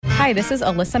Hi, this is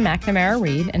Alyssa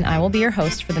McNamara-Reed, and I will be your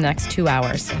host for the next 2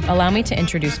 hours. Allow me to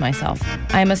introduce myself.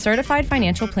 I am a certified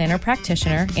financial planner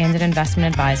practitioner and an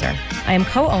investment advisor. I am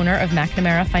co-owner of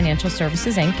McNamara Financial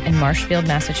Services, Inc. in Marshfield,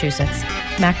 Massachusetts.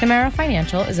 McNamara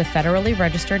Financial is a federally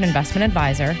registered investment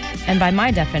advisor, and by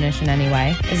my definition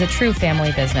anyway, is a true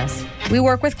family business. We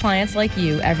work with clients like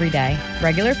you every day,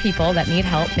 regular people that need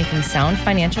help making sound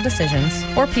financial decisions,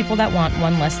 or people that want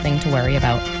one less thing to worry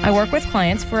about. I work with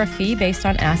clients for a fee based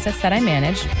on assets that I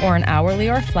manage, or an hourly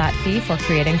or flat fee for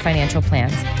creating financial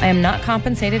plans. I am not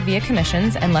compensated via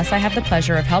commissions unless I have the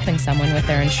pleasure of helping someone with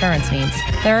their insurance needs.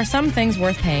 There are some things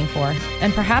worth paying for,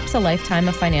 and perhaps a lifetime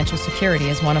of financial security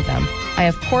is one of them. I,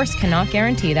 of course, cannot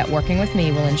guarantee that working with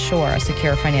me will ensure a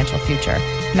secure financial future.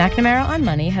 McNamara on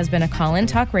Money has been a call-in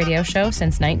talk radio show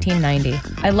since 1990.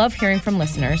 I love hearing from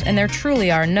listeners, and there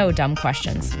truly are no dumb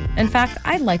questions. In fact,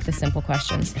 I like the simple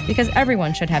questions, because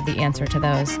everyone should have the answer to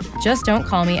those. Just don't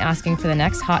call me asking for the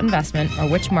next hot investment or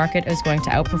which market is going to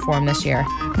outperform this year.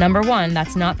 Number one,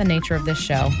 that's not the nature of this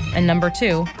show. And number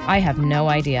two, I have no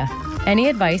idea. Any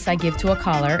advice I give to a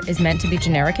caller is meant to be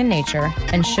generic in nature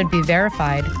and should be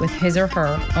verified with his or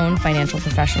her own financial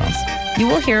professionals. You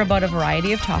will hear about a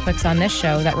variety of topics on this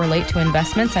show that relate to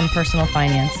investments and personal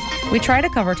finance. We try to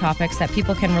cover topics that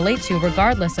people can relate to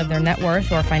regardless of their net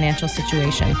worth or financial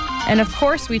situation. And of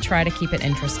course, we try to keep it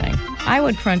interesting. I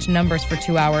would crunch numbers for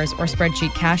 2 hours or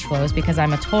spreadsheet cash flows because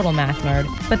I'm a total math nerd,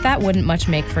 but that wouldn't much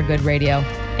make for good radio.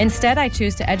 Instead, I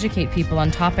choose to educate people on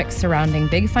topics surrounding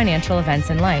big financial events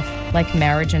in life, like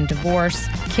marriage and divorce,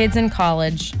 kids in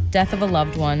college, death of a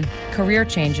loved one, career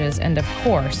changes, and of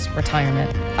course,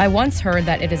 retirement. I once heard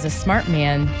that it is a smart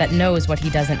man that knows what he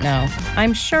doesn't know.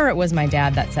 I'm sure it was my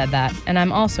dad that said that, and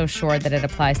I'm also sure that it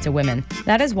applies to women.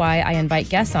 That is why I invite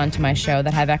guests onto my show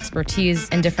that have expertise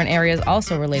in different areas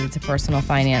also related to personal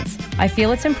finance. I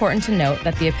feel it's important to note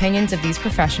that the opinions of these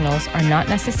professionals are not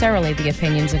necessarily the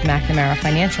opinions of McNamara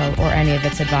Financial or any of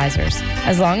its advisors.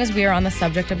 As long as we are on the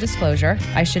subject of disclosure,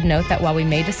 I should note that while we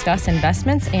may discuss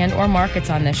investments and or markets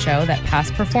on this show, that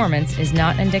past performance is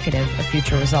not indicative of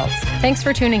future results. Thanks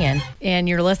for tuning in. And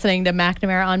you're listening to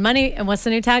McNamara on Money. And what's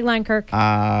the new tagline, Kirk?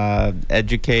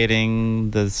 Educating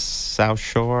the South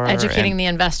Shore. Educating the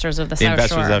investors of the South Shore. The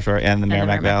investors of the South Shore and the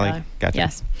Merrimack Valley. Gotcha.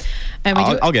 Yes. And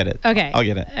I'll get it. Okay. I'll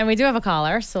get it. And we do have a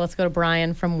caller, so let's go to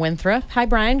Brian from Winthrop. Hi,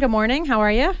 Brian. Good morning. How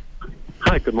are you?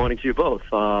 Hi, good morning to you both.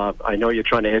 I know you're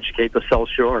trying to educate the South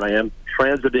Shore, and I am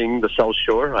transiting the South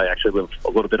Shore. I actually live a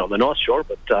little bit on the North Shore,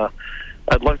 but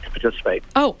I'd love to participate.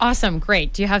 Oh, awesome.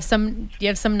 Great. Do you have some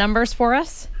numbers for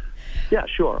us? Yeah,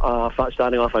 sure.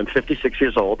 Starting off, I'm 56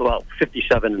 years old, about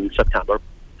 57 in September.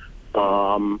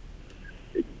 I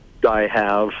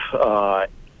have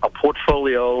a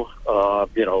portfolio,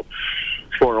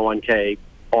 401k,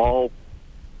 all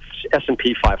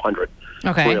S&P 500.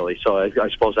 Okay. Really. So I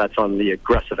suppose that's on the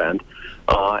aggressive end.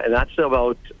 And that's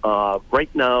about, right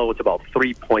now, it's about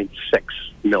 3.6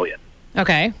 million.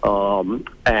 Okay.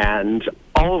 And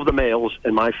all of the males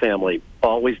in my family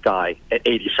always die at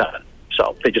 87.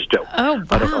 So they just do. Oh, wow.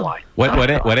 I don't know why.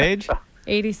 What age?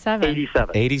 87.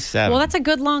 87. 87. Well, that's a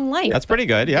good long life. That's pretty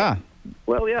good, yeah.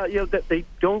 Well, yeah, they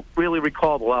don't really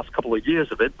recall the last couple of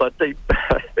years of it, but they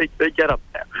they get up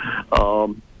there.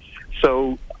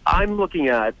 So I'm looking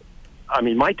at,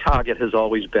 my target has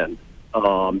always been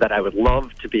that I would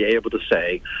love to be able to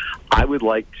say I would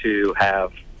like to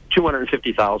have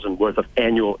 $250,000 worth of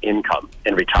annual income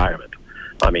in retirement.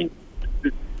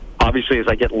 Obviously, as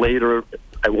I get later,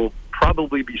 I will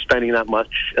probably be spending that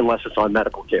much unless it's on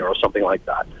medical care or something like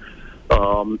that.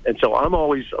 And so I'm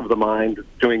always of the mind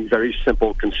doing very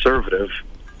simple, conservative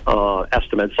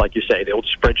estimates, like you say, the old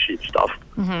spreadsheet stuff.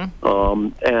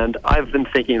 Mm-hmm. And I've been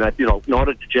thinking that, in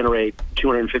order to generate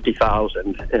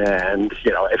 $250,000 and,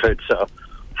 if it's a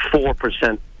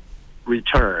 4%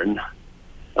 return,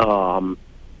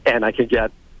 and I can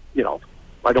get,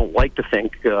 I don't like to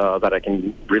think that I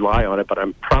can rely on it, but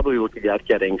I'm probably looking at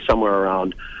getting somewhere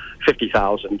around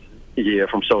 $50,000 a year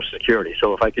from Social Security.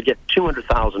 So if I could get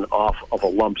 $200,000 off of a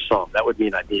lump sum, that would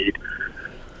mean I need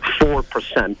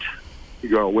 4%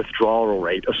 withdrawal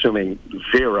rate, assuming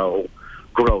zero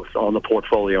growth on the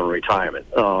portfolio in retirement.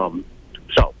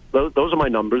 So those are my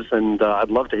numbers, and I'd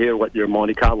love to hear what your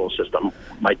Monte Carlo system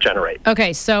might generate.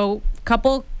 Okay, so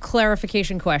couple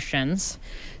clarification questions.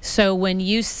 So when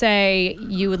you say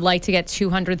you would like to get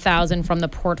 $200,000 from the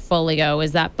portfolio,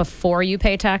 is that before you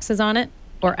pay taxes on it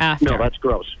or after? No, that's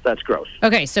gross. That's gross.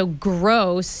 Okay, so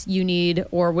gross, you need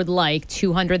or would like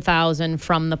 $200,000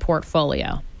 from the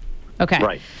portfolio. Okay.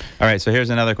 Right. All right, so here's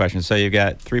another question. So you've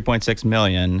got $3.6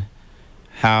 million.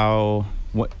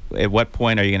 At what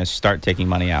point are you going to start taking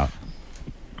money out?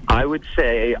 I would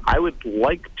say I would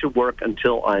like to work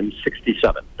until I'm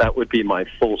 67. That would be my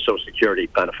full Social Security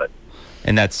benefit.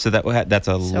 And that's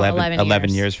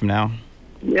 11 years from now?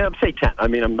 Yeah, say 10. I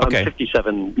mean, I'm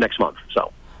 57 next month,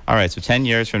 so. All right, so 10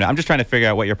 years from now. I'm just trying to figure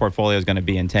out what your portfolio is going to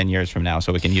be in 10 years from now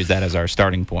so we can use that as our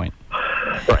starting point.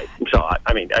 Right. So,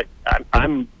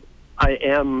 I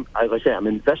am, as I say, I'm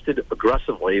invested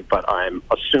aggressively, but I'm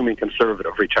assuming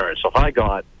conservative returns. So if I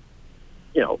got,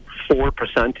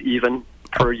 4% even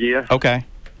per year. Okay.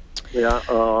 Yeah.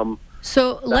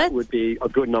 So that would be a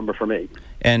good number for me.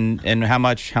 And how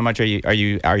much are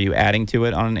you adding to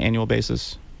it on an annual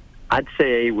basis? I'd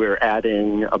say we're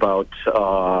adding about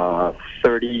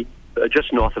 30,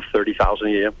 just north of 30,000 a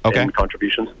year in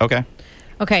contributions. Okay.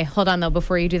 Okay, hold on though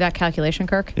before you do that calculation,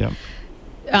 Kirk. Yeah.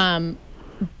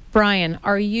 Brian,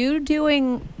 are you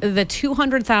doing the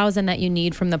 $200,000 that you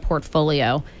need from the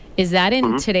portfolio? Is that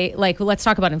in today? Like, let's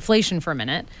talk about inflation for a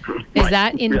minute. Is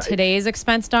that in today's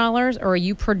expense dollars, or are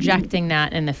you projecting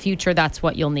that in the future? That's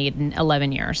what you'll need in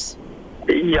 11 years.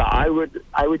 Yeah, I would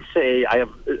say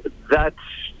that's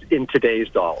in today's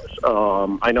dollars.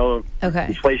 I know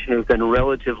inflation has been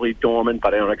relatively dormant,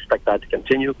 but I don't expect that to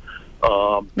continue.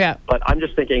 But I'm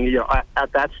just thinking,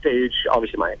 at that stage,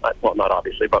 obviously not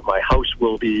obviously, but my house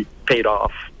will be paid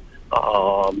off.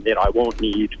 I won't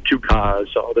need 2 cars,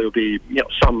 so there'll be,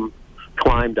 some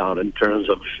climb down in terms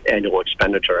of annual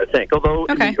expenditure, I think. Although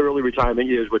in the early retirement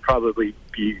years would probably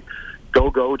be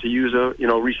go, to use a,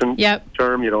 recent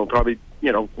term, probably,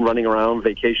 running around,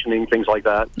 vacationing, things like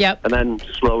that. Yep. And then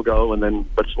slow go, and then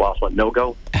what's the last one? No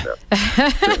go. We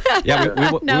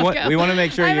want to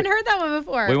make sure I haven't heard that one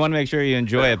before. We want to make sure you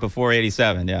enjoy it before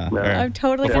 87. Yeah. I'm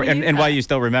totally and why you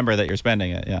still remember that you're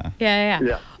spending it. Yeah.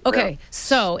 Yeah. Okay.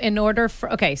 So in order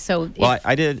for I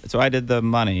did the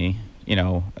money.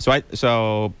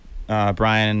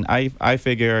 Brian, I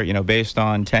figure, based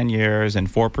on 10 years and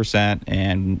 4%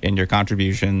 and in your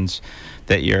contributions,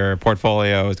 that your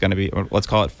portfolio is going to be, let's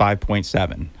call it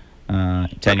 5.7.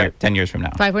 10 years from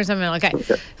now.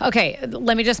 5.7. Okay.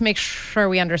 Let me just make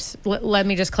sure let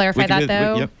me just clarify that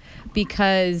though,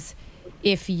 because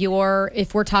if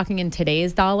we're talking in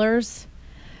today's dollars,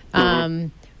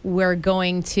 we're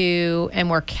going to,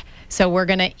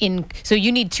 so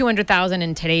you need 200,000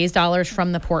 in today's dollars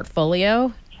from the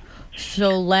portfolio.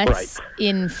 So let's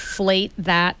inflate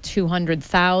that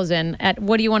 200,000 at,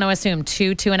 what do you want to assume,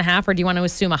 2.5, or do you want to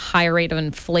assume a higher rate of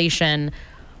inflation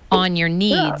on your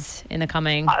needs in the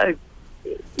coming?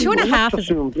 2.5 is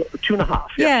 2.5.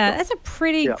 Yeah, that's a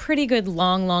pretty good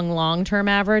long-term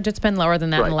average. It's been lower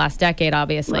than that in the last decade,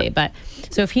 obviously. But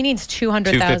so if he needs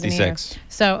 200,000 a year,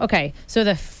 so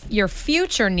your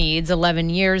future needs 11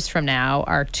 years from now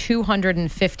are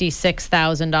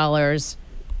 $256,000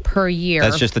 per year.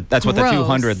 That's what the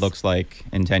 200 looks like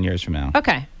in 10 years from now.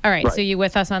 Okay. All right. So you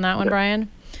with us on that one, Brian?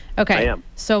 Okay. I am.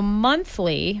 So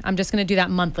monthly, I'm just going to do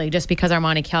that monthly just because our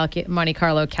Monte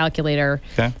Carlo calculator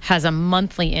has a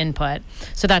monthly input.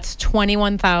 So that's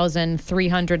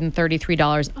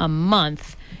 $21,333 a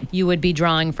month you would be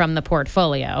drawing from the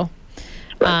portfolio.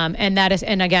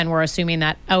 And again, we're assuming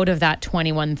that out of that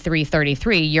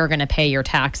 $21,333, you're going to pay your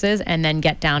taxes and then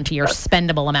get down to your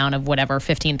spendable amount of whatever,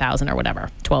 $15,000 or whatever,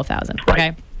 $12,000.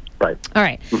 Okay. Right. All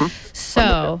right.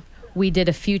 So we did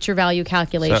a future value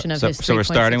calculation of his. So we're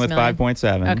starting with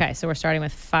 5.7. Okay. So we're starting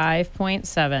with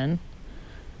 5.7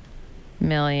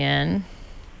 million.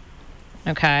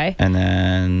 Okay. And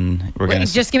then we're going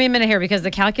to just give me a minute here because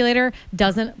the calculator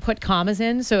doesn't put commas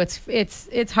in, so it's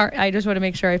hard. I just want to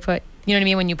make sure I put, you know what I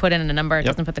mean, when you put in a number, it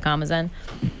doesn't put the commas in.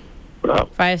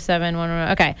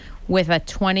 5,711. Okay, with a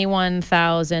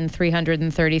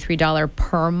 $21,333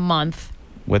 per month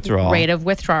rate of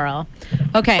withdrawal.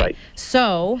 Okay,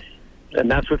 so.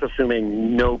 And that's with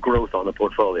assuming no growth on the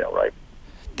portfolio, right?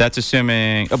 That's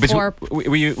assuming. I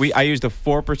used a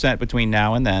 4% between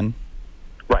now and then.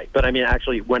 Right, but I mean,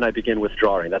 actually, when I begin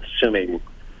withdrawing, that's assuming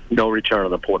no return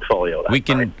on the portfolio. We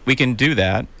can do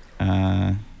that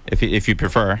if you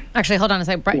prefer. Actually, hold on a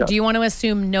second. Do you want to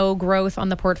assume no growth on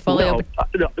the portfolio?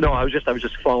 No. I was just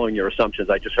following your assumptions.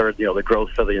 I just heard the growth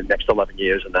for the next 11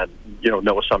 years, and then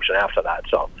no assumption after that.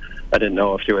 So I didn't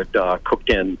know if you had cooked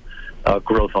in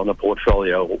growth on the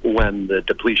portfolio when the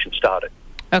depletion started.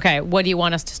 Okay, what do you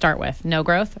want us to start with? No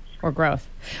growth or growth?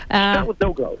 Start with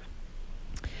no growth.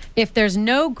 If there's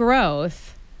no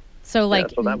growth, so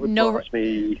that would cost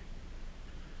me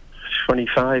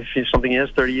 25 something years,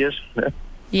 30 years. Yeah.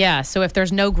 Yeah. So if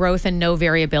there's no growth and no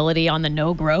variability on the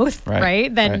no growth,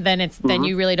 right? Then then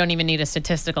you really don't even need a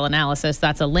statistical analysis.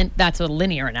 That's a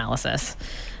linear analysis.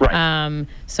 Right.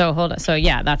 So hold on. So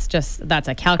yeah, that's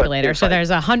a calculator. So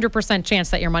there's 100%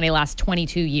 chance that your money lasts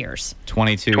 22 years.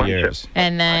 22 years.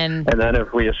 And then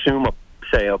if we assume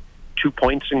say 2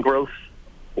 points in growth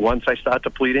once I start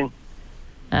depleting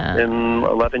in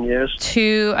 11 years,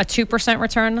 a 2%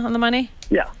 return on the money.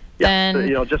 Yeah. Then,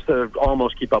 just to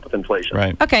almost keep up with inflation.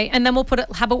 Right. Okay, and then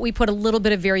how about we put a little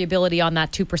bit of variability on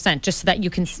that 2%, just so that we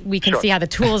can see how the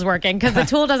tool is working, because the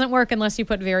tool doesn't work unless you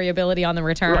put variability on the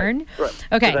return. Right.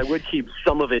 Okay. I would keep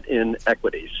some of it in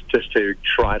equities just to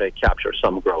try to capture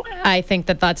some growth. I think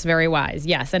that's very wise.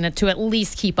 Yes, and to at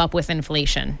least keep up with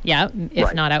inflation. Yeah,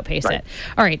 if not outpace it.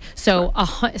 All right. So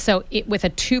with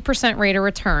a 2% rate of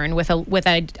return,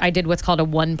 I did what's called a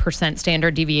 1%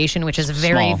 standard deviation, which is a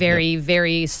very, very,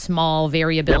 very small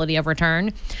variability of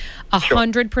return.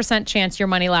 100% chance your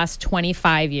money lasts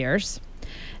 25 years.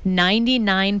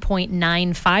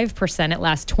 99.95% it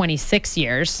lasts 26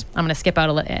 years. I'm going to skip out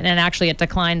a little, and actually it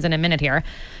declines in a minute here.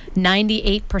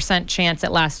 98% chance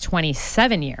it lasts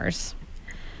 27 years.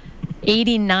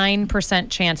 89%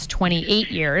 chance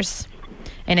 28 years.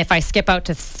 And if I skip out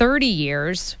to 30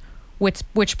 years,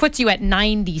 which puts you at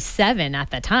 97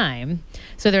 at the time.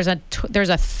 So there's a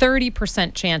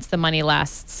 30% chance the money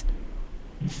lasts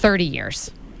 30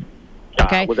 years.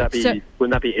 Okay. Wouldn't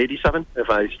that be 87 if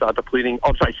I start depleting? Oh,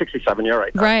 I'm sorry, 67. You're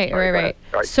right. Right.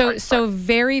 So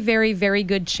very, very, very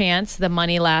good chance the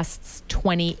money lasts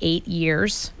 28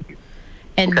 years.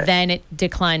 And then it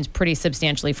declines pretty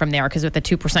substantially from there, because with the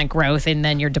 2% growth, and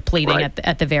then you're depleting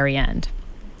at the very end.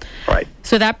 Right.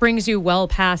 So that brings you well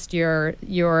past your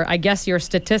I guess your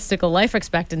statistical life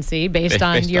expectancy based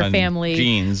on your family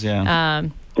genes,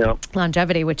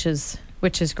 longevity, which is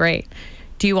great.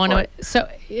 Do you want to? So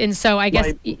I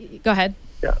guess go ahead.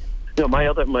 Yeah.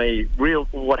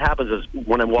 What happens is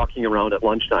when I'm walking around at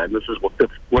lunchtime, this is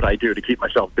what I do to keep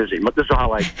myself busy. This is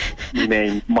how I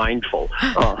remain mindful.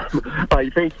 I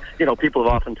think, people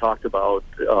have often talked about,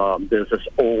 there's this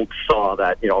old saw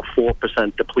that,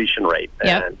 4% depletion rate.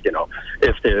 Yep. And,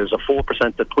 if there's a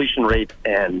 4% depletion rate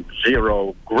and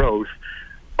zero growth,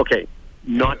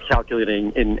 not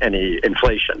calculating in any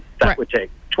inflation, that would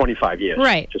take 25 years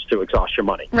just to exhaust your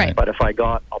money. Right. But if I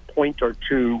got a point or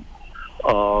two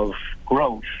of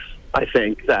growth, I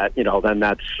think that, then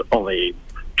that's only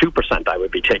 2% I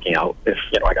would be taking out if,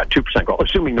 I got 2% growth,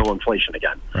 assuming no inflation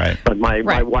again. Right. But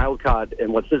my wild card,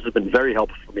 and this has been very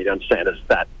helpful for me to understand, is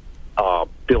that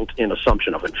built-in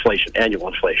assumption of inflation, annual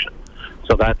inflation.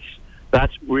 So that's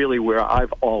really where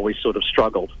I've always sort of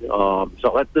struggled. So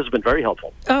this has been very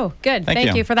helpful. Oh, good.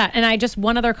 Thank you for that. And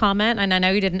one other comment, and I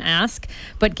know you didn't ask,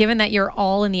 but given that you're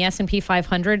all in the S&P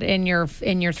 500 in your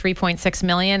 3.6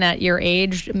 million at your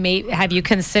age, have you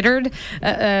considered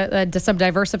some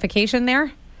diversification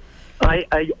there?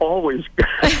 I always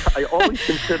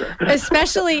consider,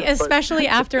 especially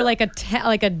after like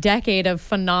a decade of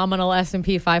phenomenal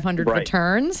S&P 500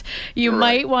 returns. You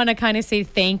might want to kind of say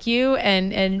thank you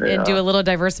and do a little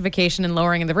diversification and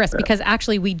lowering the risk, because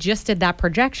actually we just did that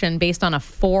projection based on a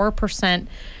 4%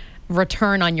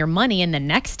 return on your money in the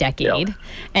next decade,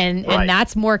 and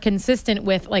that's more consistent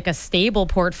with like a stable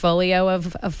portfolio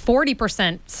of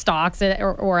 40% stocks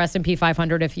or S&P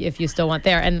 500 if you still want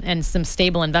there, and some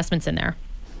stable investments in there.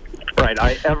 Right.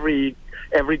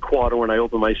 Every quarter when I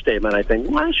open my statement, I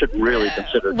think, I should really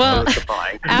consider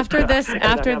diversifying. after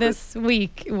this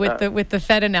week with the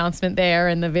Fed announcement there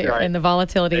and the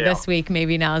volatility this week,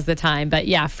 maybe now is the time. But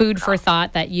food for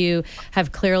thought that you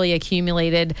have clearly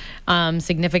accumulated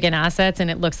significant assets,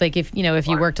 and it looks like if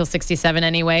you work till 67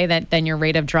 anyway, then your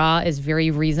rate of draw is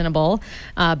very reasonable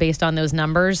based on those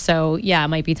numbers. So it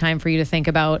might be time for you to think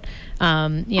about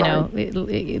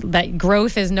that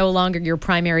growth is no longer your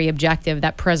primary objective.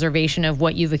 That preservation of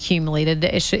what you've accumulated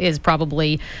is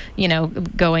probably,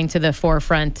 going to the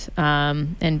forefront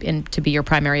and to be your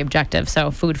primary objective.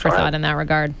 So food for thought in that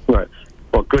regard. Right.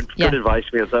 Well, good advice,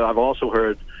 because I've also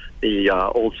heard the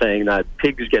old saying that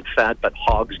pigs get fat, but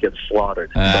hogs get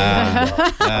slaughtered.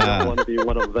 I don't want to be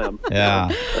one of them.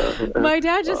 Yeah. My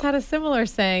dad just had a similar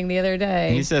saying the other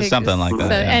day. He says something like that.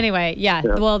 So anyway,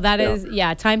 well, that is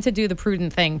time to do the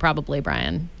prudent thing, probably,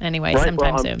 Brian. Anyway,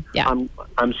 sometime soon. Yeah.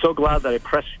 I'm so glad that I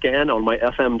pressed scan on my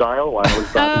FM dial while I was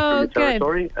driving through your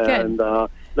territory. And this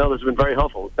has been very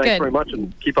helpful. Thanks very much,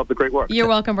 and keep up the great work. You're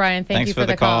welcome, Brian. Thank you for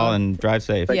the call. And drive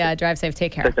safe. Drive safe.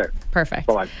 Take care. Take care. Perfect.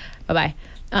 Bye-bye. Bye-bye.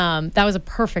 that was a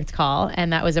perfect call,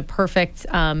 and that was a perfect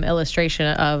illustration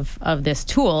of this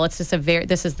tool. It's just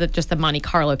just the Monte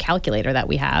Carlo calculator that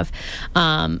we have,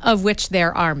 of which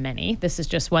there are many. This is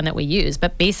just one that we use,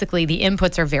 but basically the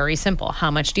inputs are very simple.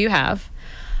 How much do you have?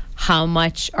 How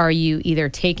much are you either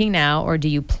taking now or do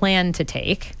you plan to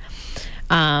take?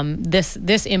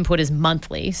 This input is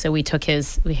monthly, so we took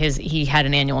he had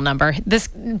an annual number.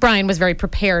 Brian was very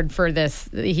prepared for this.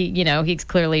 He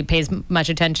clearly pays much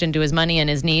attention to his money and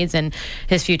his needs and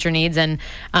his future needs, and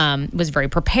was very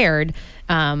prepared.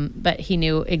 But he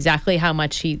knew exactly how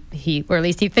much he or at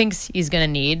least he thinks he's going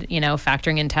to need,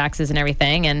 factoring in taxes and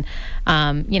everything. And,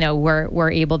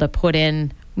 we're able to put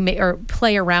in or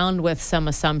play around with some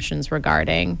assumptions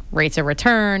regarding rates of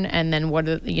return, and then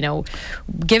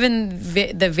given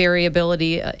the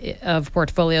variability of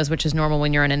portfolios, which is normal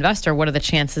when you're an investor, what are the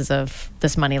chances of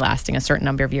this money lasting a certain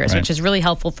number of years, which is really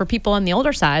helpful for people on the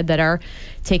older side that are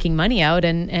taking money out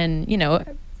and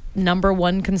number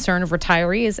one concern of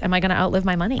retirees, am I going to outlive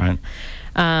my money? Right.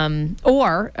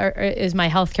 Or is my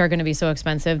healthcare going to be so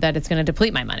expensive that it's going to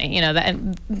deplete my money?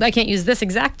 And I can't use this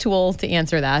exact tool to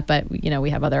answer that, but we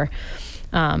have other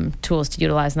tools to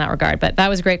utilize in that regard. But that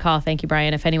was a great call. Thank you,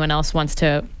 Brian. If anyone else wants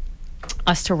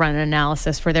us to run an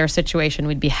analysis for their situation,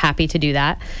 we'd be happy to do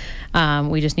that.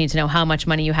 We just need to know how much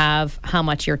money you have, how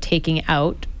much you're taking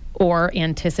out or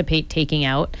anticipate taking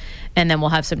out, and then we'll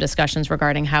have some discussions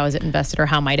regarding how is it invested or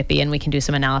how might it be, and we can do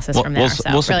some analysis from there.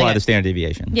 We'll supply the standard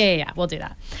deviation. Yeah, we'll do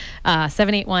that.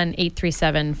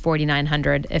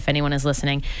 781-837-4900 if anyone is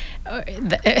listening. Of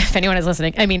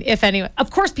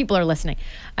course people are listening.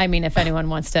 If anyone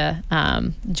wants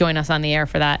to join us on the air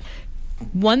for that.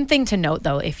 One thing to note,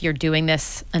 though, if you're doing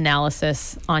this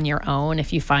analysis on your own,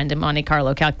 if you find a Monte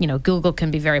Carlo Google can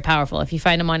be very powerful. If you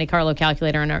find a Monte Carlo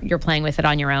calculator and you're playing with it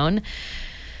on your own,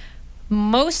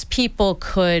 most people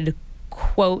could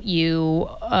quote you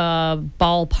a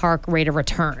ballpark rate of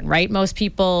return, right? Most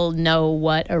people know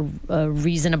what a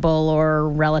reasonable or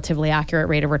relatively accurate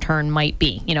rate of return might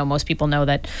be. Most people know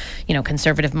that,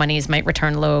 conservative monies might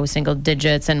return low single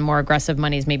digits and more aggressive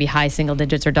monies maybe high single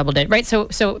digits or double digits, right?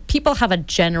 So people have a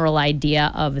general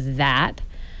idea of that.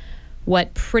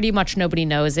 What pretty much nobody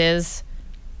knows is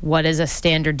what is a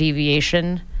standard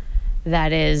deviation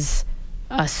that is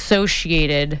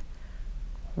associated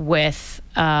with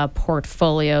a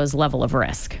portfolio's level of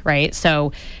risk, right?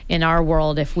 So in our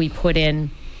world, if we put in,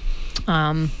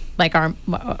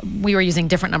 we were using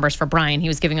different numbers for Brian. He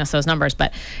was giving us those numbers,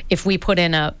 but if we put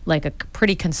in a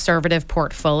pretty conservative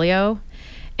portfolio,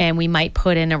 and we might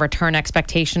put in a return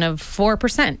expectation of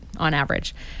 4% on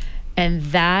average, and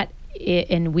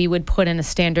we would put in a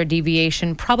standard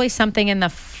deviation, probably something in the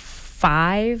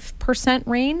 5%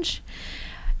 range.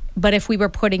 But if we were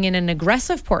putting in an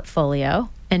aggressive portfolio,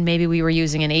 and maybe we were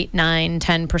using an 8, 9,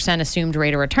 10% assumed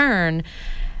rate of return,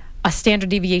 a standard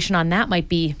deviation on that might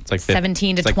be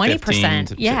 17 to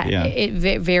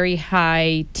 20%. Very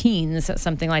high teens,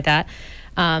 something like that.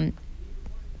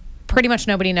 Pretty much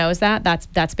nobody knows that.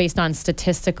 That's based on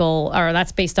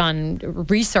that's based on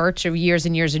research of years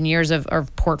and years and years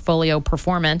of portfolio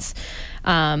performance,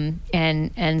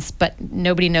 but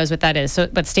nobody knows what that is. So,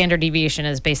 but standard deviation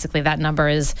is basically that number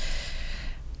is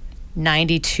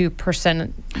 92%,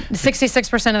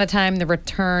 66% of the time the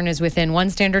return is within one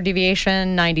standard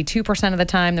deviation. 92% of the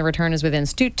time the return is within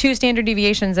two standard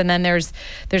deviations, and then there's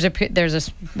a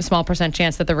small percent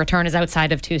chance that the return is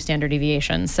outside of two standard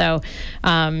deviations. So.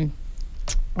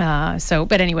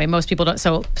 But anyway, most people don't.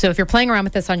 So if you're playing around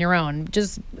with this on your own,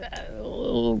 just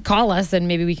call us and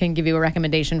maybe we can give you a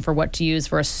recommendation for what to use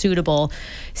for a suitable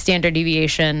standard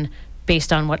deviation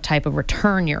based on what type of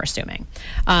return you're assuming.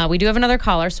 We do have another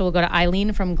caller, so we'll go to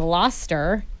Eileen from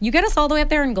Gloucester. You get us all the way up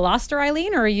there in Gloucester,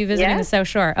 Eileen, or are you visiting the South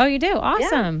Shore? Oh, you do?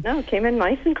 Awesome. Yeah. No, it came in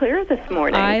nice and clear this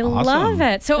morning. I love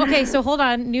it. So hold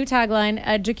on. New tagline,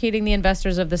 educating the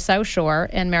investors of the South Shore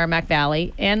and Merrimack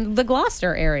Valley and the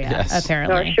Gloucester area,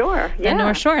 apparently. North Shore, yeah.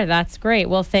 North Shore, that's great.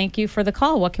 Well, thank you for the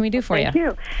call. What can we do for you? Thank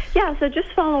you. Yeah, so just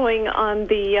following on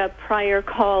the prior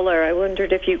caller, I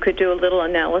wondered if you could do a little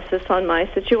analysis on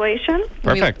my situation.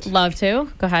 Perfect. We'd love to.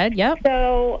 Go ahead. Yep.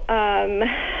 So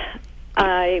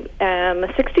I am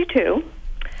 62.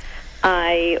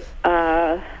 I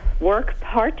work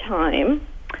part-time.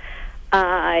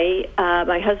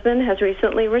 My husband has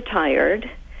recently retired.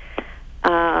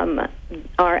 Our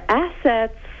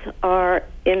assets are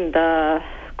in the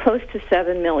close to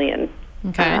 $7 million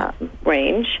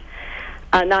range,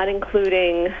 not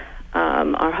including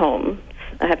our homes.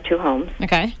 I have two homes.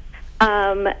 Okay.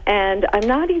 And I'm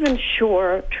not even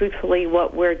sure, truthfully,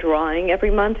 what we're drawing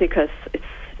every month because it's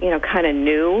kind of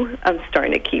new. I'm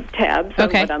starting to keep tabs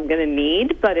on what I'm going to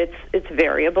need, but it's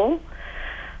variable.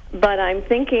 But I'm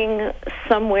thinking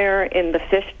somewhere in the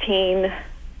 15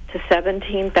 to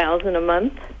 17,000 a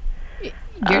month.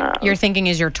 You're thinking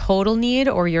is your total need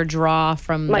or your draw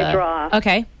from my draw?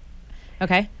 Okay.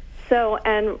 So,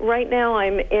 and right now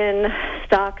I'm in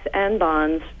stocks and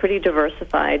bonds, pretty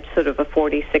diversified, sort of a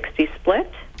 40-60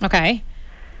 split. Okay.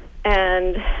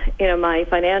 And, my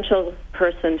financial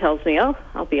person tells me, oh,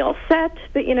 I'll be all set.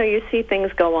 But, you see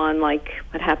things go on like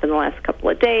what happened the last couple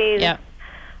of days. Yeah.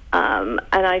 And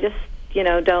I just,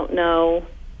 don't know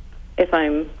if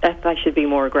I should be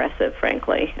more aggressive,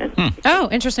 frankly. Oh,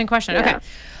 interesting question. Yeah.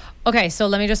 Okay, so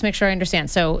let me just make sure I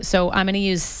understand. So I'm going to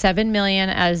use $7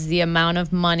 million as the amount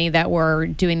of money that we're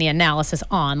doing the analysis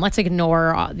on. Let's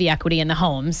ignore the equity in the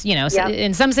homes. So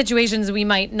in some situations we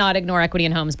might not ignore equity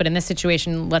in homes, but in this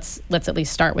situation, let's at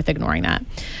least start with ignoring that.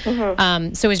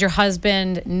 Mm-hmm. So is your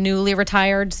husband newly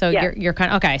retired? So you're kind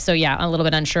of okay. So a little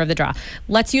bit unsure of the draw.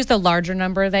 Let's use the larger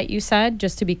number that you said,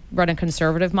 just to run a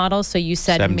conservative model. So you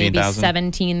said 17, maybe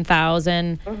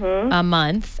 17,000 a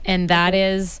month, and that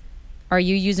is. Are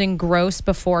you using gross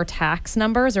before tax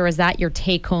numbers, or is that your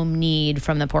take-home need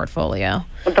from the portfolio?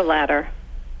 The latter.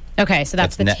 Okay, so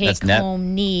that's the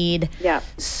take-home need. Yeah.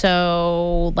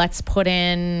 So let's put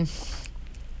in...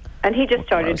 And he just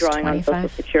started drawing 25? On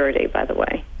Social Security, by the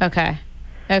way.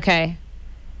 Okay.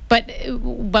 But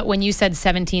when you said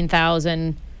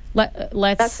 17,000...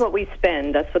 Let's. That's what we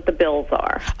spend. That's what the bills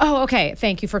are. Oh, okay.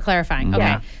 Thank you for clarifying.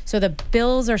 Okay, so the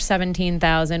bills are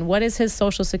 17,000. What is his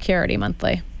Social Security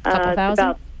monthly? A couple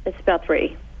thousand. It's about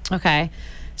 3. Okay,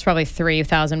 it's probably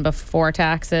 3,000 before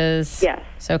taxes. Yes.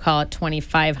 So call it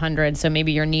 2,500. So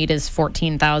maybe your need is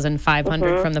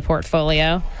 14,500 from the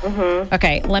portfolio. Mm-hmm.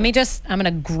 Okay, I'm going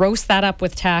to gross that up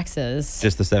with taxes.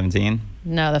 Just the 17?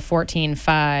 No, the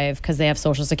 14,500 because they have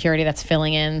Social Security that's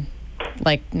filling in.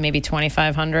 Like maybe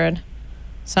 2,500.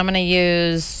 So I'm going to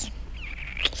use.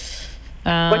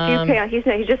 What do you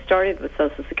pay? He just started with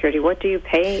Social Security. What do you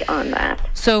pay on that?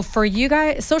 So for you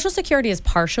guys, Social Security is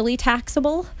partially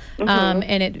taxable,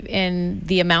 and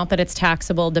the amount that it's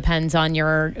taxable depends on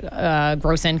your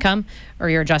gross income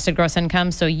or your adjusted gross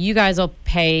income. So you guys will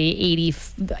pay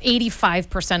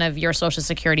 85% of your Social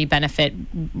Security benefit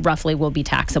roughly will be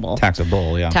taxable.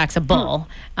 Taxable, yeah. Taxable,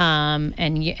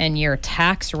 and your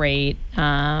tax rate.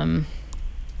 Hold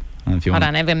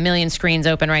on, I have a million screens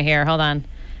open right here. Hold on.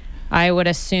 I would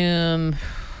assume,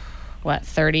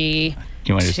 33%?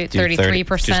 Just do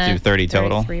 30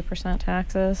 total? 33%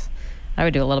 taxes. I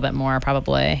would do a little bit more,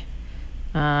 probably.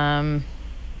 Hold on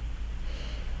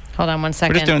one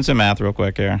second. We're just doing some math real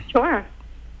quick here. Sure.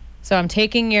 So I'm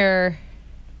taking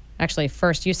actually,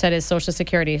 first you said his Social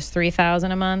Security is $3,000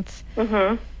 a month.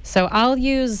 Mm-hmm. So I'll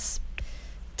use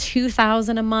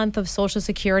 $2,000 a month of Social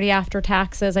Security after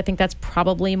taxes. I think that's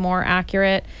probably more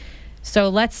accurate. So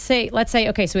let's say,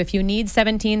 okay, so if you need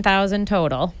 17,000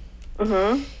 total,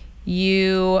 we're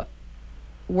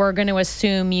going to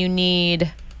assume you need...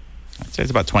 I'd say it's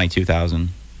about 22,000.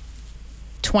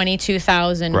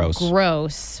 22,000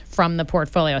 gross from the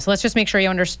portfolio. So let's just make sure you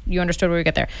understood where we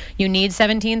get there. You need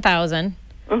 17,000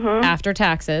 after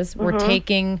taxes. We're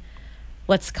taking,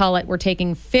 let's call it, we're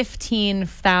taking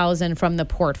 15,000 from the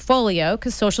portfolio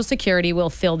because Social Security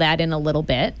will fill that in a little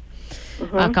bit.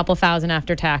 A couple thousand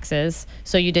after taxes.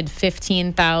 So you did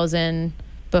 15,000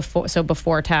 before. So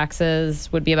before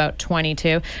taxes would be about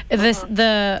 22.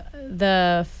 The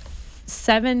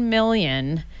 $7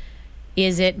 million.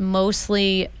 Is it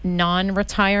mostly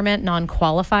non-retirement,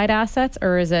 non-qualified assets,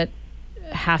 or is it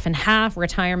half and half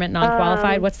retirement,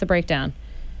 non-qualified? What's the breakdown?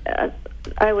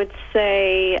 I would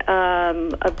say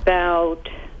about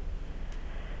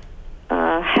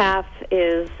half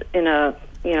is in a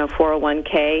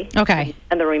 401k. Okay.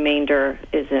 And the remainder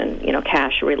is in,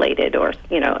 cash related or,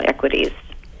 equities.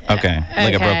 Okay.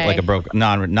 Like a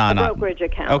brokerage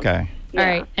account. Okay. Yeah. All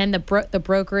right. And the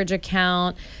brokerage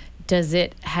account,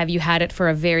 have you had it for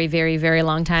a very, very, very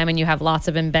long time and you have lots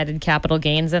of embedded capital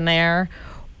gains in there?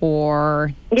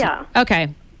 Or yeah.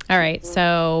 Okay. All right.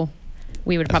 So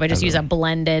we would probably just use a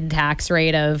blended tax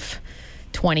rate of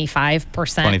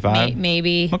 25%. 25?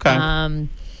 Maybe. Okay.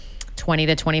 20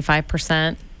 to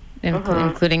 25%,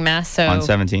 including mass. So on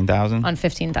 17,000? On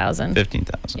 15,000.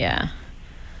 15,000. Yeah.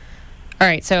 All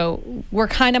right. So we're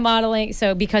kind of modeling.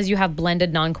 So because you have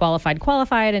blended non-qualified,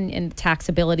 qualified, and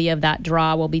taxability of that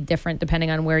draw will be different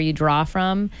depending on where you draw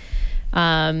from.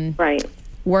 Right.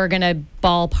 We're going to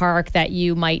ballpark that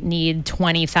you might need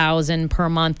 20,000 per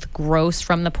month gross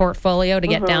from the portfolio to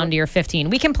get down to your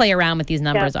 15. We can play around with these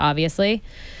numbers, obviously.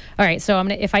 All right, so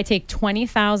if I take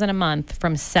 $20,000 a month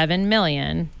from $7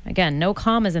 million, again, no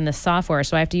commas in this software,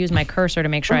 so I have to use my cursor to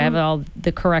make sure I have all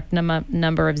the correct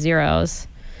number of zeros.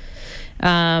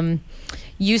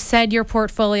 You said your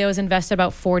portfolio is invested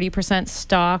about 40%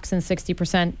 stocks and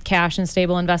 60% cash and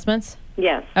stable investments?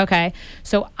 Yes. Okay,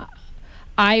 so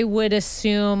I would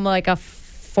assume like a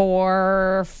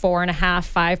 4.5%,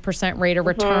 5% rate of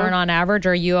return on average.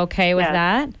 Are you okay with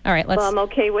that? All right, Well, I'm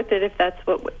okay with it if that's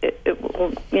what it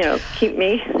will, keep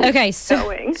me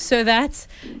going. So that's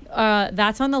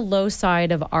on the low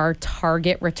side of our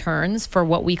target returns for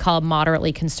what we call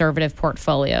moderately conservative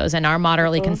portfolios. And our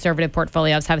moderately conservative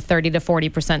portfolios have 30 to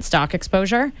 40% stock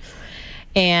exposure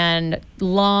and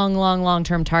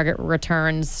long-term target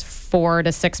returns 4 to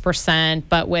 6%,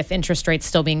 but with interest rates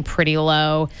still being pretty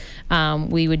low,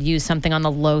 we would use something on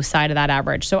the low side of that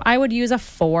average. So I would use a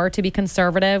 4 to be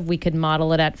conservative. We could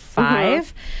model it at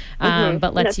 5,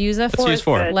 but let's use a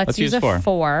 4. Let's use a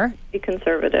 4. Be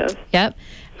conservative. Yep.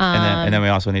 And then we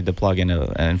also need to plug in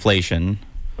an inflation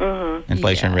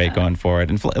rate going forward.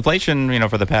 Inflation,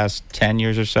 for the past 10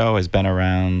 years or so has been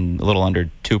around a little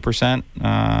under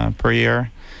 2% per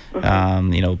year.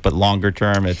 But longer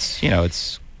term,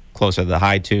 it's closer to the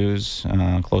high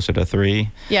 2s, closer to 3.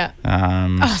 Yeah.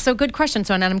 So good question.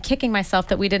 So, and I'm kicking myself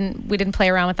that we didn't play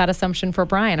around with that assumption for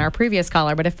Brian, our previous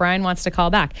caller. But if Brian wants to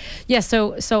call back,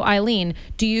 So Eileen,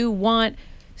 do you want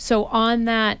on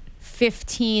that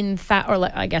 15,000,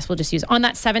 or I guess we'll just use on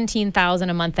that 17,000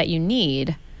 a month that you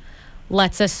need?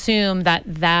 Let's assume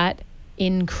that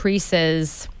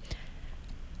increases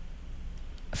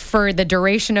for the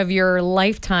duration of your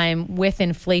lifetime with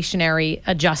inflationary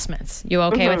adjustments. You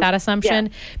okay with that assumption?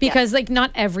 Yeah. Because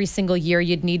not every single year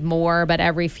you'd need more, but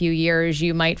every few years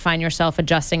you might find yourself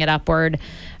adjusting it upward.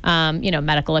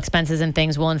 Medical expenses and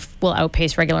things will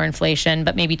outpace regular inflation,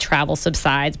 but maybe travel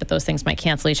subsides, but those things might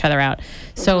cancel each other out.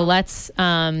 So let's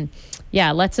assume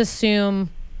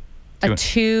a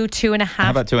 2.5.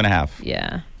 How about 2.5?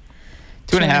 Yeah.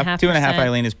 2.5,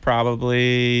 Eileen, is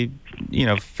probably,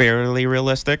 fairly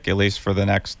realistic, at least for the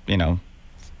next,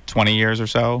 20 years or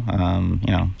so,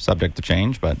 subject to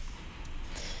change, but.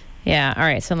 Yeah. All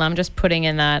right. So I'm just putting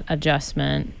in that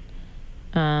adjustment.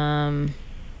 Okay,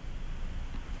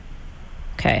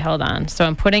 hold on. So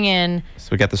I'm putting in. So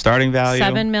we got the starting value.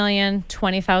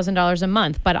 $7,020,000 a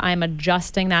month, but I'm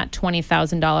adjusting that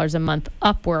 $20,000 a month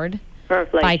upward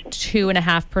by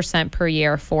 2.5% per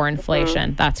year for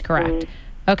inflation. That's correct.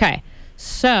 Okay.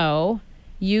 So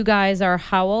you guys are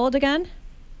how old again?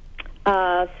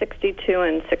 62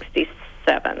 and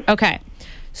 67. Okay.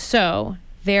 So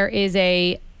there is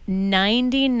a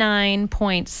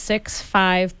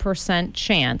 99.65%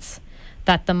 chance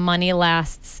that the money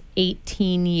lasts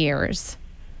 18 years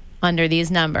under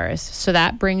these numbers. So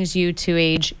that brings you to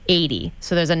age 80.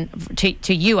 So there's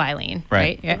to you, Eileen,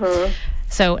 right? Yeah.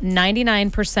 So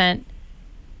 99%,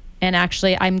 and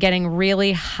actually I'm getting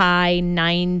really high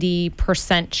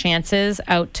 90% chances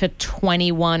out to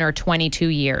 21 or 22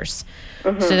 years.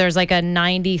 So there's like a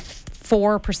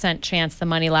 94% chance the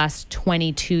money lasts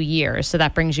 22 years. So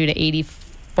that brings you to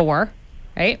 84,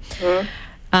 right?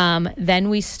 Then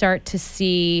we start to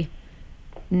see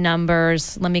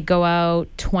numbers. Let me go out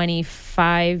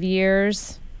 25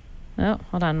 years. Oh,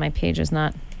 hold on. My page is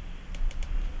not.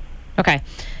 Okay.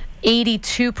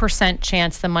 82%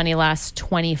 chance the money lasts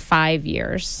 25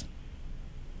 years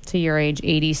to your age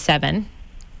 87.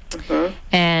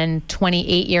 And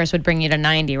 28 years would bring you to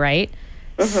 90, right?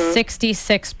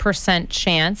 66%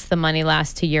 chance the money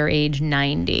lasts to your age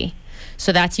 90.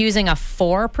 So that's using a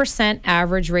 4%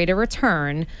 average rate of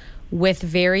return with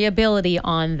variability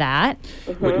on that.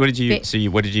 What did you use? So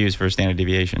what did you use for standard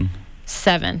deviation?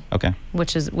 7. Okay.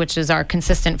 Which is our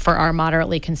consistent for our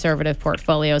moderately conservative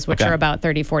portfolios, which are about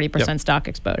 30-40% stock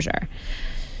exposure.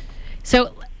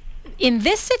 So in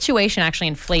this situation, actually,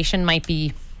 inflation might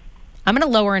be. I'm going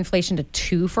to lower inflation to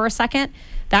 2 for a second.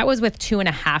 That was with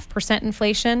 2.5%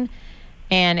 inflation.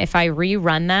 And if I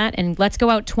rerun that, and let's go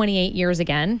out 28 years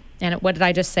again. And what did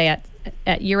I just say?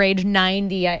 At your age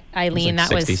 90, Eileen,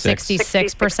 that was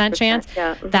 66% chance.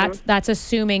 Yeah. That's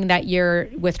assuming that your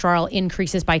withdrawal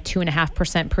increases by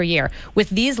 2.5% per year. With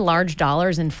these large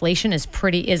dollars, inflation is a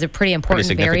pretty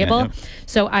important variable. Yep.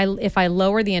 So if I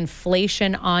lower the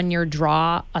inflation on your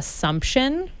draw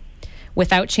assumption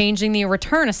without changing the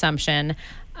return assumption,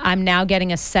 I'm now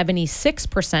getting a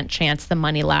 76% chance the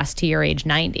money lasts to your age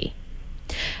 90.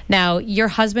 Now, your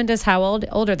husband is how old?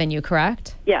 Older than you,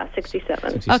 correct? Yeah,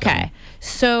 67. Okay.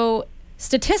 So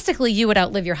statistically you would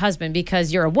outlive your husband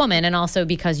because you're a woman and also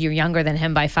because you're younger than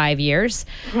him by 5 years.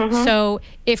 So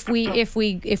if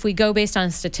we go based on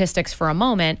statistics for a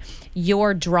moment,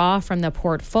 your draw from the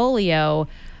portfolio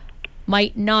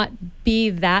might not be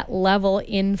that level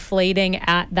inflating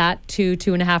at that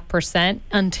 2.5%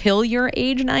 until you're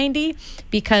age 90,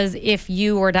 because if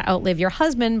you were to outlive your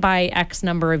husband by X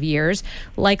number of years,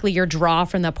 likely your draw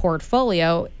from the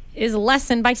portfolio is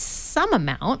lessened by some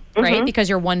amount, right? Because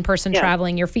you're one person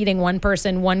traveling, you're feeding one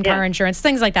person, one car insurance,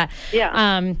 things like that.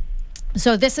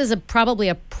 So this is probably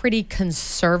a pretty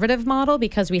conservative model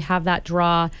because we have that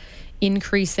draw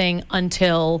increasing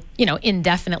until,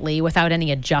 indefinitely without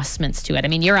any adjustments to it. I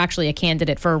mean, you're actually a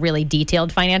candidate for a really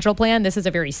detailed financial plan. This is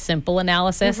a very simple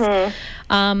analysis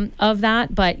of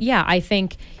that. But yeah, I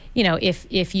think,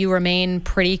 if you remain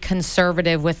pretty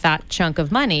conservative with that chunk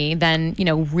of money, then,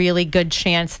 really good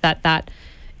chance that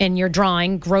and you're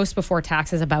drawing gross before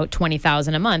taxes about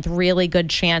 $20,000 a month, really good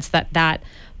chance that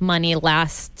money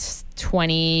lasts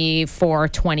 24,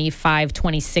 25,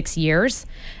 26 years.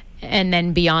 And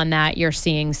then beyond that, you're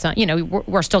seeing some,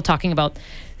 we're still talking about,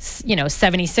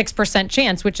 76%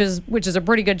 chance, which is a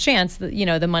pretty good chance that,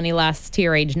 the money lasts to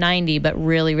your age 90, but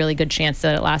really, really good chance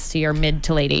that it lasts to your mid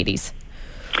to late 80s.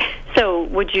 So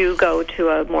would you go to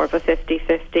a more of a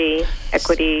 50-50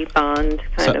 equity bond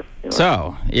kind of?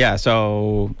 So,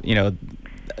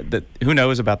 who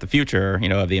knows about the future,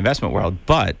 of the investment world,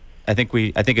 but I think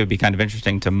it would be kind of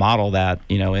interesting to model that,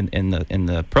 in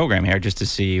the program here, just to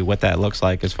see what that looks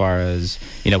like as far as,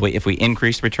 if we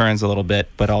increase returns a little bit,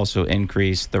 but also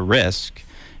increase the risk,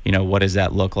 what does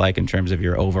that look like in terms of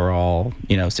your overall,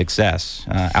 success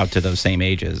out to those same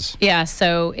ages? Yeah.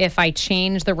 So if I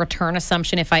change the return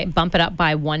assumption, if I bump it up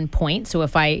by 1 point, so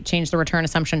if I change the return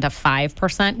assumption to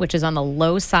 5%, which is on the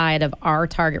low side of our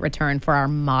target return for our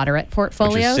moderate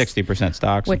portfolios, which is 60%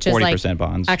 stocks, which and 40%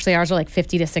 bonds. Actually, ours are like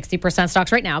 50 to 60%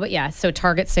 stocks right now, but yeah, so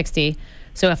target 60.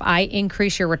 So if I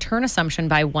increase your return assumption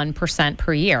by 1%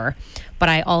 per year, but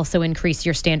I also increase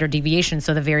your standard deviation,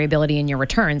 so the variability in your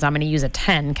returns, I'm going to use a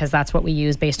 10 because that's what we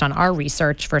use based on our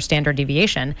research for standard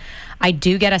deviation, I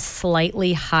do get a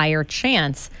slightly higher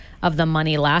chance of the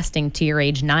money lasting to your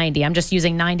age 90. I'm just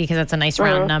using 90 because that's a nice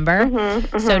round number.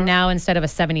 So now instead of a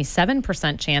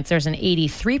 77% chance, there's an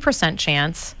 83%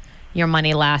 chance your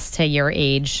money lasts to your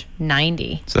age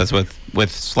 90. So that's with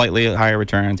slightly higher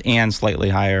returns and slightly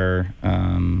higher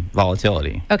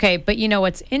volatility. Okay, but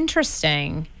what's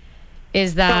interesting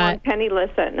is that... So I'm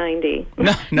penniless at 90.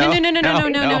 No.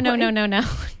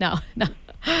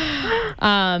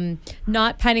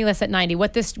 Not penniless at 90.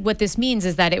 What this means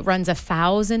is that it runs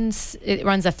 1,000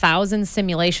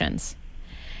 simulations.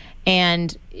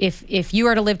 And if you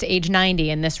are to live to age 90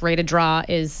 and this rate of draw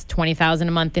is $20,000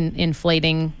 a month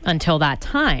inflating until that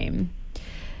time,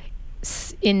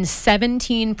 in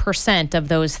 17% of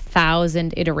those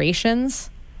 1,000 iterations,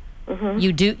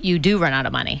 you do run out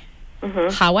of money.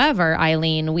 However,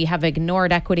 Eileen, we have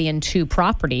ignored equity in 2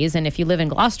 properties, and if you live in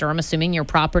Gloucester, I'm assuming your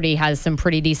property has some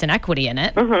pretty decent equity in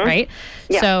it, right?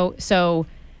 Yeah. So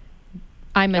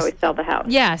I always sell the house.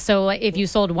 Yeah, so if you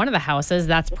sold one of the houses,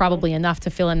 that's probably enough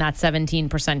to fill in that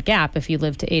 17% gap if you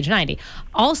live to age 90.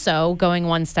 Also, going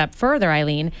one step further,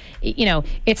 Eileen,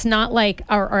 it's not like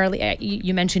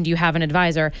you mentioned you have an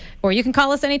advisor, or you can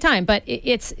call us anytime, but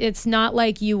it's not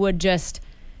like you would just,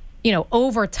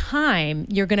 over time,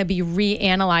 you're going to be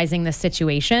reanalyzing the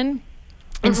situation.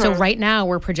 And so right now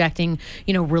we're projecting,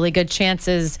 really good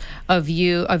chances of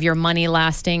your money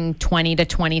lasting 20 to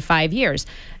 25 years.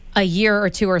 A year or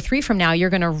 2 or 3 from now, you're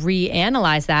going to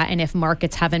reanalyze that. And if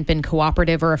markets haven't been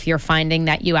cooperative, or if you're finding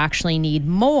that you actually need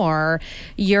more,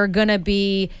 you're going to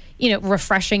be,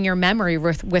 refreshing your memory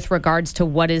with regards to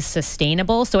what is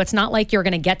sustainable. So it's not like you're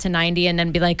going to get to 90 and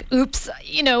then be like, oops,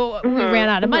 we ran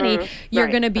out of money. You're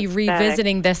going to be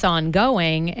revisiting this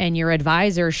ongoing, and your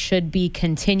advisor should be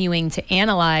continuing to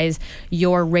analyze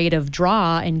your rate of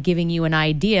draw and giving you an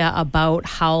idea about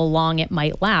how long it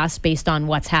might last based on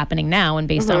what's happening now and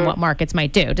based on what markets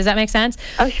might do. Does that make sense?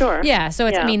 Oh, sure. Yeah. So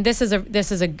it's, I mean, this is a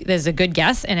good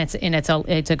guess, and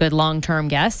it's a good long-term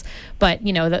guess, but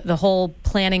the whole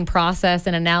planning process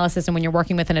and analysis, and when you're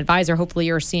working with an advisor, hopefully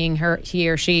you're seeing he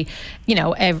or she,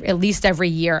 at least every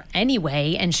year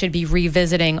anyway, and should be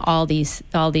revisiting all these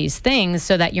things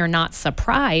so that you're not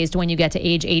surprised when you get to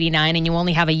age 89 and you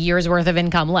only have a year's worth of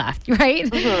income left, right?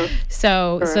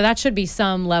 So that should be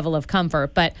some level of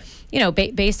comfort. But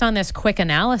based on this quick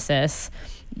analysis,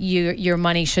 your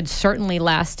money should certainly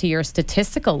last to your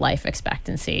statistical life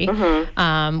expectancy,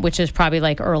 which is probably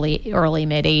like early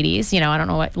mid 80s. I don't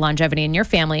know what longevity in your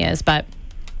family is, but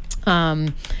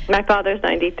My father's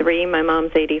 93. My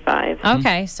mom's 85.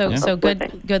 Okay, so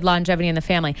good longevity in the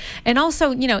family, and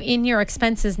also in your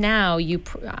expenses now,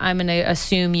 I'm going to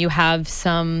assume you have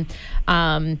some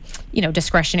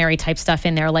discretionary type stuff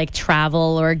in there like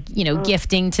travel or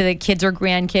gifting to the kids or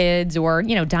grandkids or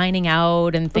dining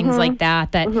out and things like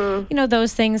that.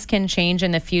 Those things can change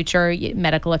in the future.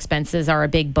 Medical expenses are a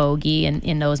big bogey,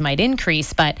 and those might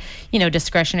increase. But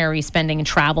discretionary spending and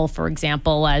travel, for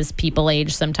example, as people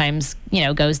age, sometimes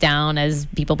goes down as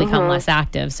people become less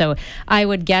active. So I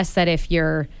would guess that if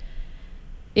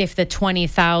the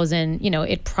 20,000,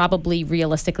 it probably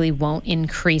realistically won't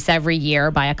increase every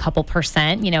year by a couple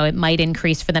percent. It might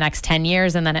increase for the next 10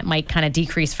 years and then it might kind of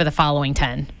decrease for the following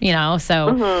 10,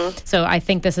 So I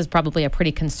think this is probably a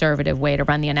pretty conservative way to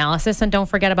run the analysis. And don't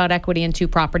forget about equity in 2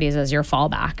 properties as your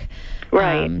fallback.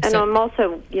 Right. And I'm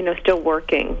also, still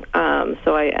working.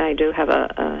 So I do have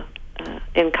a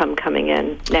income coming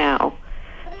in now.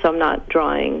 So I'm not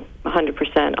drawing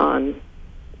 100% on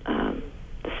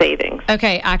the savings.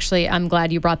 Okay, actually, I'm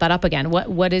glad you brought that up again.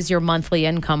 What is your monthly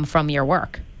income from your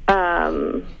work?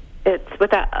 It's with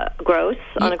that gross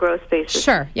on a gross basis.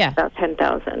 Sure, yeah. About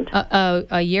 $10,000.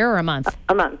 A year or a month?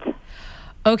 A month.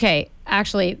 Okay,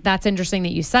 actually, that's interesting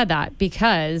that you said that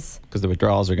because the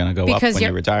withdrawals are going to go up when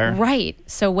you retire. Right.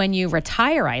 So when you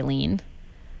retire, Eileen,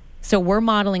 so we're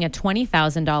modeling a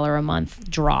 $20,000 a month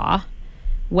draw.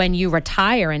 When you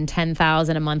retire and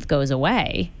 $10,000 a month goes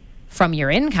away from your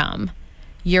income,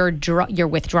 your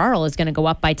withdrawal is going to go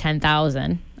up by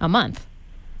 $10,000 a month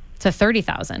to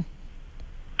 $30,000.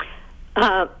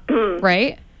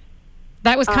 Right?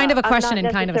 That was kind of a question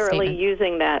and kind of a statement. I'm not necessarily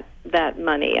using that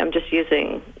money. I'm just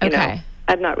using. Okay.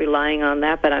 I'm not relying on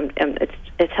that, but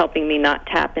it's helping me not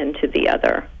tap into the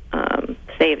other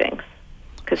savings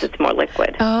because it's more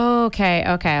liquid. Oh, okay.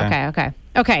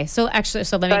 So actually,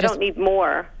 let me I don't need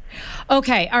more.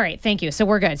 Okay. All right. Thank you. So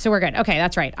we're good. Okay.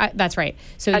 That's right. That's right.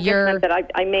 So I just meant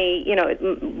that I may,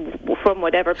 from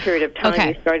whatever period of time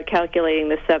you started calculating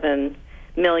the $7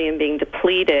 million being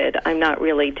depleted, I'm not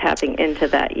really tapping into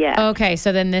that yet. Okay.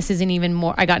 So then this isn't even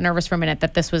more. I got nervous for a minute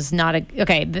that this was not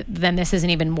then this isn't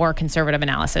even more conservative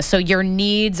analysis. So your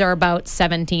needs are about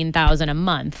 $17,000 a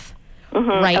month.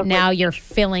 Right now, you're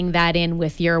filling that in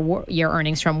with your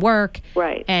earnings from work,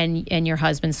 right, and your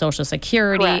husband's Social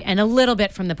Security, correct, and a little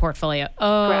bit from the portfolio.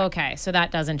 Oh, correct. Okay, so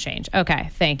that doesn't change. Okay,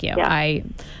 thank you. Yeah.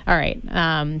 All right.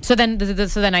 So then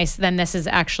this is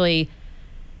actually,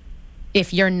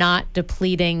 if you're not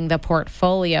depleting the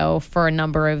portfolio for a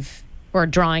number of, or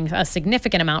drawing a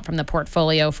significant amount from the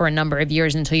portfolio for a number of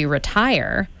years until you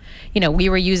retire, we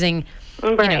were using,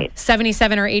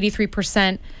 77 or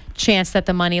 83% chance that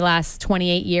the money lasts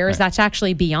 28 years. Right. That's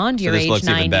actually beyond your age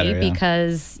 90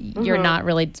 because you're not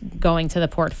really going to the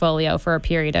portfolio for a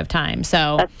period of time.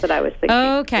 So that's what I was thinking.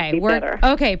 Okay,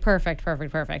 perfect.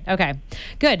 Okay,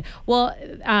 good. Well,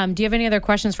 do you have any other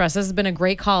questions for us? This has been a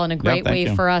great call and a great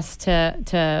way for us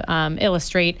to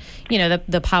illustrate,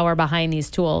 the power behind these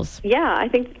tools. Yeah, I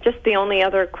think just the only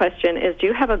other question is, do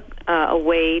you have a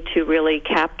way to really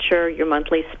capture your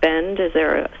monthly spend? Is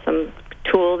there some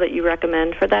tool that you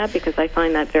recommend for that? Because I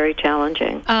find that very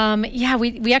challenging. Yeah,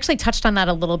 we actually touched on that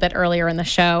a little bit earlier in the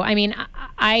show. I mean,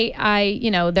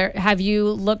 have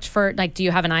you looked for, do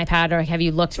you have an iPad, or have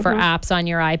you looked for apps on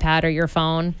your iPad or your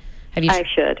phone? I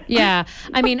should. Yeah.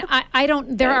 I mean, I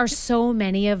don't, there are so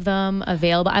many of them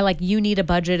available. I like You Need a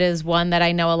Budget is one that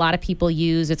I know a lot of people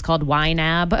use. It's called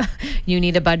YNAB. You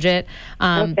Need a Budget.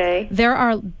 Okay. There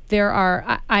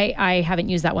are, I haven't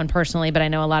used that one personally, but I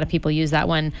know a lot of people use that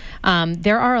one.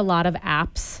 There are a lot of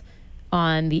apps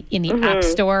in the App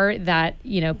Store that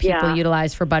people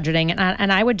utilize for budgeting,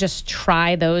 and I would just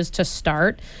try those to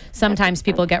start. Sometimes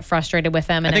people get frustrated with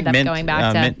them and end up going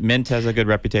back to Mint has a good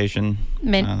reputation.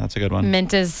 Mint, that's a good one.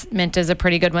 Mint is a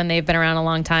pretty good one. They've been around a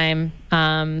long time.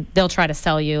 They'll try to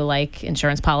sell you like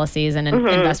insurance policies and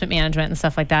investment management and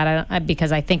stuff like that,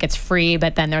 because I think it's free,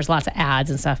 but then there's lots of ads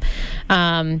and stuff.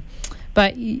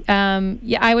 But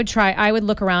I would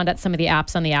look around at some of the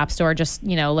apps on the App Store, just,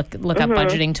 look up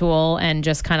budgeting tool and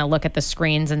just kind of look at the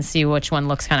screens and see which one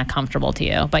looks kind of comfortable to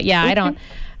you. But yeah,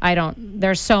 I don't,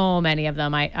 there's so many of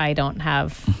them. I don't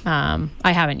have,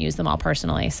 I haven't used them all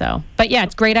personally. So, but yeah,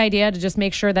 it's a great idea to just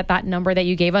make sure that number that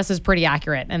you gave us is pretty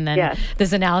accurate. And then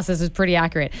this analysis is pretty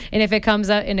accurate. And if it comes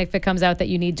out that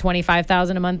you need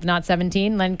 25,000 a month, not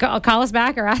 17, then call us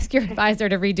back or ask your advisor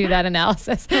to redo that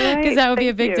analysis, because that would be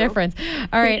a big difference.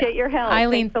 All right. Appreciate your help.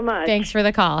 Eileen, thanks so much. Thanks for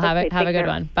the call. Have a good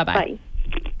one. Bye-bye. Bye.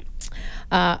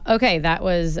 Okay, that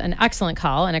was an excellent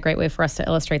call and a great way for us to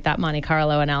illustrate that Monte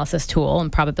Carlo analysis tool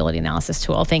and probability analysis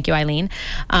tool. Thank you, Eileen.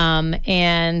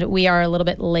 And we are a little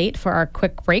bit late for our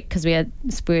quick break because we had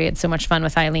so much fun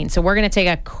with Eileen. So we're going to take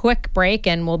a quick break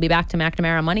and we'll be back to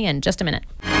McNamara Money in just a minute.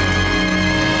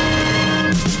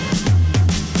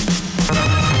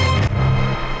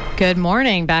 Good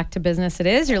morning. Back to business it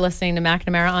is. You're listening to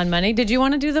McNamara on Money. Did you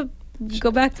want to go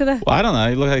back to the... Well, I don't know.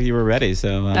 You look like you were ready,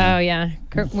 so... Oh, yeah.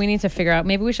 We need to figure out...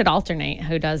 Maybe we should alternate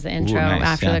who does the intro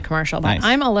after the commercial. But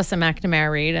I'm Alyssa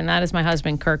McNamara Reed, and that is my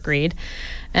husband, Kirk Reed.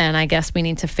 And I guess we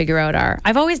need to figure out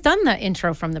I've always done the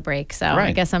intro from the break, so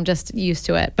I guess I'm just used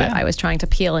to it. But I was trying to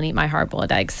peel and eat my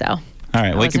hard-boiled eggs, so... All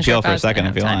right, we can peel for a second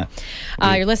if you want.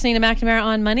 You're listening to McNamara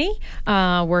on Money.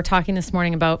 We're talking this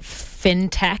morning about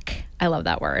fintech. I love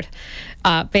that word.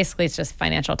 Basically, it's just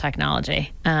financial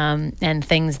technology and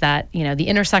things that, the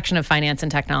intersection of finance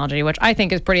and technology, which I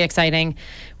think is pretty exciting.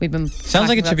 We've been sounds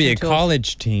like it should be a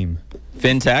college team.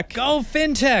 Fintech. Go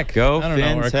fintech. Go I don't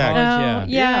know, or fintech. College,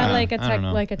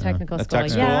 like a technical school.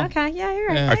 Tech school. Yeah, okay, yeah, you're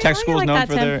right. Are tech schools like known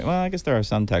for their? Well, I guess there are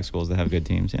some tech schools that have good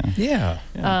teams. Yeah.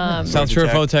 South Shore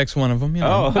Votech's one of them.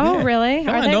 Oh, oh, really?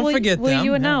 Come on, don't forget them. Well, you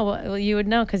would know. Well, you would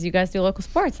know because you guys do local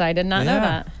sports. I did not know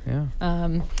that. Yeah.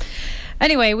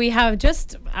 Anyway, we have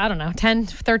just, 10,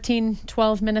 13,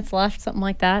 12 minutes left, something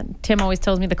like that. Tim always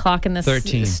tells me the clock in this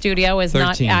studio is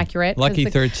 13. Not accurate. Lucky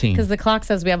 13. Because the clock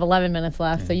says we have 11 minutes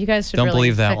left. So you guys should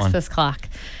really fix this clock.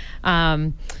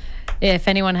 If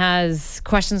anyone has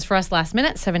questions for us last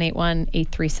minute,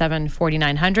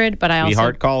 781-837-4900. But I also... We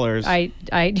heart callers. I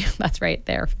that's right.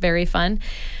 They're very fun.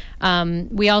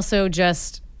 We also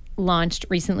just launched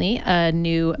recently a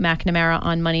new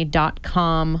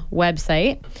McNamaraOnMoney.com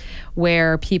website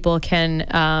where people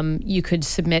can, you could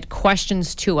submit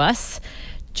questions to us,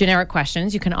 generic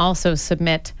questions. You can also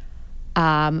submit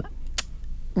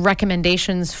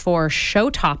recommendations for show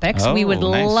topics. We would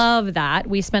love that.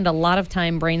 We spend a lot of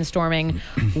time brainstorming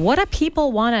what do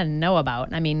people want to know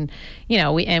about. I mean,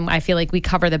 and I feel like we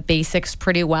cover the basics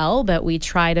pretty well, but we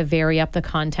try to vary up the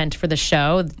content for the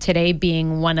show. Today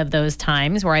being one of those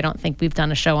times where I don't think we've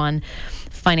done a show on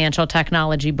financial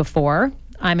technology before.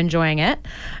 I'm enjoying it.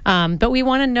 But we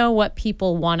want to know what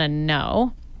people want to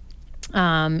know.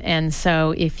 And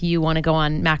so if you want to go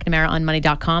on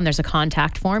McNamaraOnMoney.com, there's a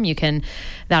contact form.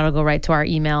 That'll go right to our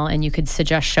email, and you could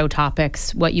suggest show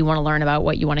topics, what you want to learn about,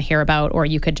 what you want to hear about, or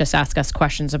you could just ask us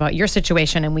questions about your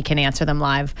situation and we can answer them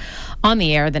live on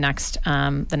the air the next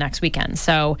weekend.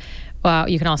 So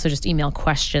you can also just email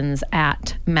questions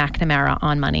at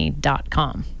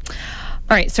McNamaraOnMoney.com.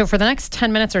 All right, so for the next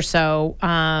 10 minutes or so,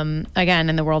 again,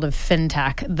 in the world of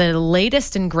fintech, the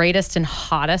latest and greatest and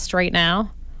hottest right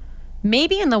now,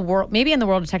 maybe in the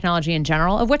world of technology in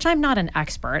general, of which I'm not an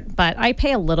expert, but I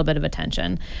pay a little bit of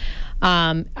attention,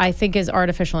 I think is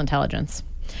artificial intelligence.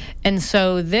 And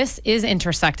so this is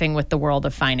intersecting with the world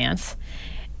of finance.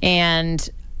 And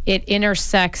it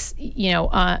intersects, in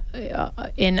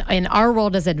our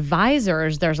world as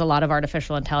advisors, there's a lot of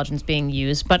artificial intelligence being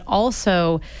used, but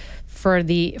also for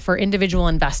individual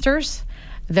investors,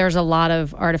 there's a lot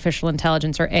of artificial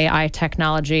intelligence or AI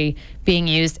technology being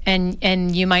used,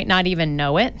 and you might not even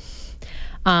know it.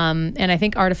 And I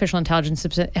think artificial intelligence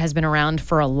has been around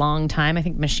for a long time. I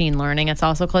think machine learning, it's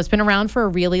also close. It's been around for a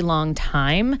really long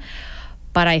time,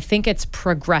 but I think it's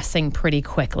progressing pretty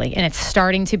quickly, and it's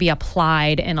starting to be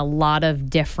applied in a lot of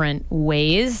different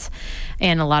ways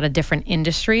and a lot of different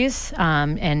industries,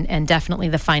 and definitely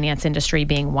the finance industry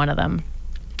being one of them.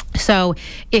 So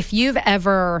if you've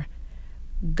ever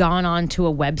gone onto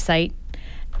a website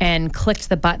and clicked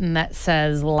the button that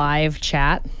says live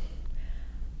chat,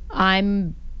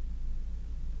 I'm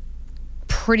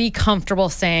pretty comfortable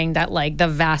saying that like the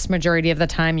vast majority of the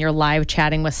time you're live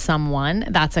chatting with someone,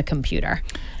 that's a computer.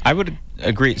 I would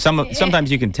agree.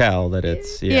 Sometimes you can tell that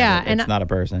it's it's not a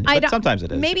person, but sometimes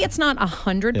it is. Maybe it's not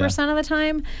 100% of the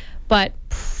time, but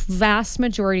vast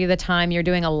majority of the time you're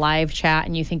doing a live chat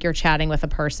and you think you're chatting with a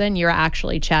person, you're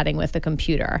actually chatting with a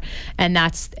computer. And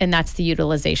that's the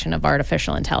utilization of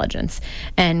artificial intelligence.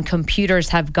 And computers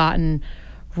have gotten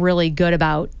really good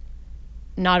about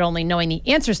not only knowing the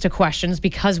answers to questions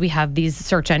because we have these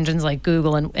search engines like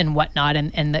Google and whatnot,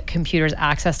 and the computer's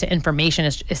access to information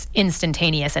is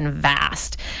instantaneous and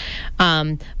vast.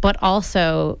 But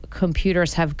also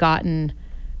computers have gotten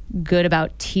good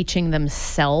about teaching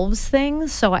themselves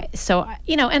things. So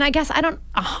and I guess I don't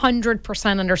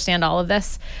 100% understand all of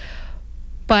this,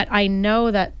 but I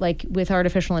know that like with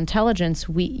artificial intelligence,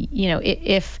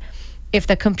 if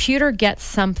the computer gets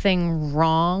something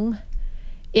wrong,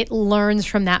 it learns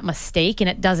from that mistake and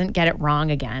it doesn't get it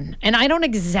wrong again. And I don't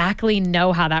exactly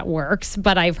know how that works,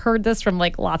 but I've heard this from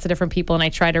like lots of different people, and I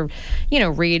try to,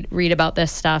 read about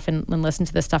this stuff and listen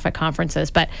to this stuff at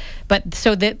conferences. But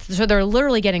so they're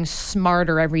literally getting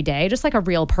smarter every day, just like a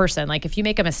real person. Like if you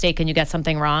make a mistake and you get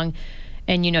something wrong,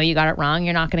 and you got it wrong,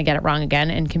 you're not going to get it wrong again.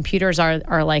 And computers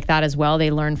are like that as well.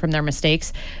 They learn from their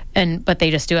mistakes, but they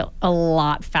just do it a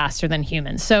lot faster than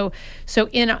humans. So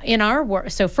in our work,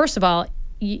 so first of all,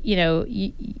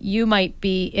 you might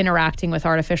be interacting with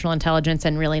artificial intelligence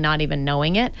and really not even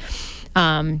knowing it.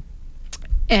 And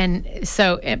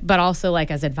so, but also like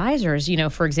as advisors,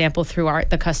 for example, through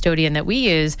the custodian that we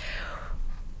use,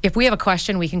 if we have a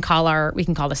question, we can call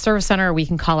the service center, we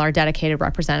can call our dedicated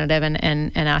representative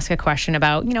and ask a question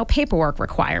about, paperwork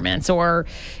requirements or,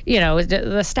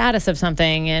 the status of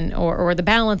something or the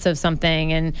balance of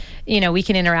something. And, we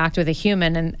can interact with a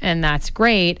human and that's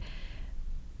great.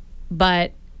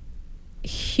 But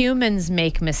humans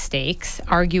make mistakes,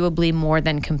 arguably more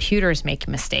than computers make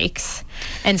mistakes.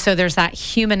 And so there's that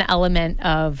human element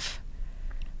of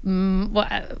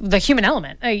the human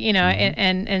element,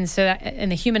 and so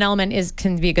the human element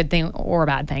can be a good thing or a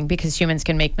bad thing, because humans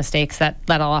can make mistakes that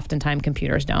oftentimes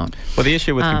computers don't. Well, the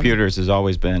issue with computers has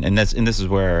always been, and this is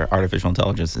where artificial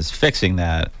intelligence is fixing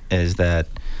that, is that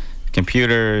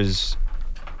computers,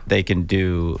 they can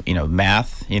do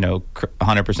math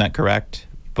 100% correct,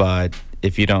 but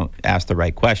if you don't ask the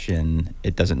right question,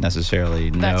 it doesn't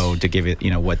necessarily know to give it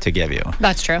what to give you.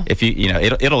 That's true. If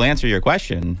it'll answer your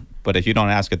question, but if you don't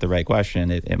ask it the right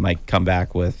question, it might come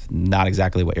back with not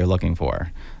exactly what you're looking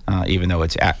for, even though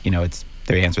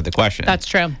they answered the question. That's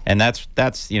true. And that's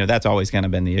always kind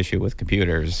of been the issue with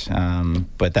computers.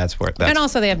 But and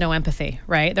also they have no empathy,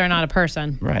 right? They're not a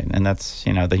person. Right, and that's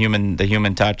the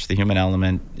human touch, the human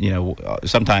element.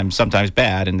 Sometimes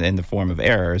bad in the form of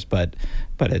errors, but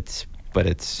it's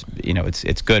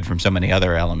it's good from so many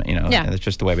other elements. It's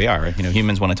just the way we are.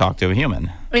 Humans want to talk to a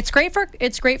human. It's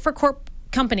great for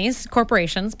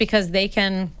corporations, because they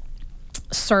can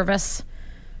service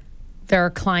their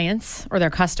clients or their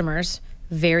customers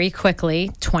very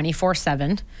quickly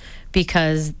 24/7,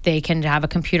 because they can have a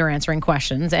computer answering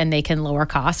questions, and they can lower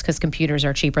costs because computers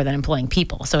are cheaper than employing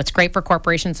people. So it's great for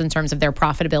corporations in terms of their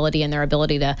profitability and their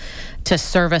ability to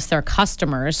service their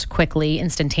customers quickly,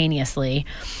 instantaneously.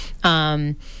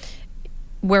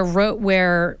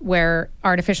 Where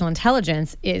artificial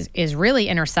intelligence is really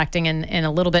intersecting and a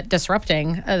little bit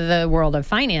disrupting the world of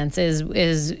finance is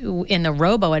in the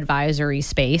robo-advisory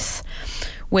space,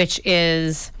 which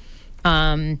is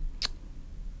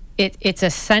it's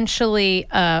essentially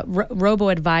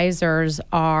robo-advisors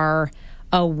are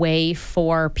a way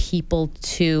for people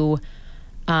to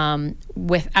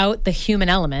without the human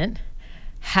element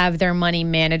have their money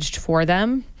managed for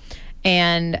them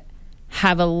and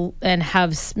have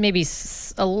maybe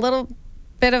a little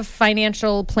bit of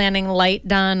financial planning light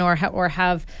done, or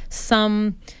have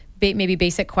some maybe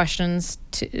basic questions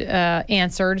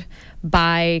answered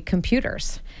by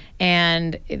computers.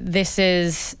 And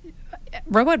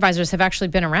robo-advisors have actually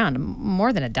been around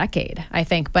more than a decade, I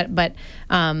think, but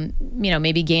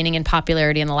maybe gaining in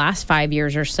popularity in the last 5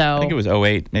 years or so. I think it was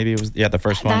 2008. Maybe it was the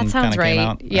first one kind of came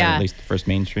out. Yeah, at least the first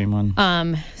mainstream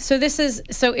one. So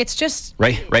it's just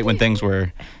right when things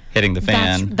were hitting the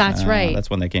fan. That's right. That's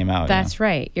when they came out. That's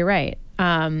right. You're right.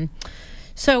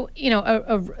 So,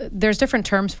 there's different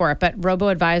terms for it, but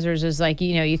robo-advisors is like,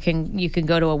 you can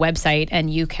go to a website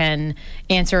and you can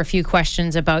answer a few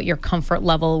questions about your comfort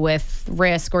level with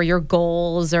risk, or your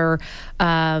goals, or,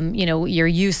 your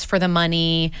use for the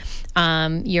money,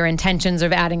 your intentions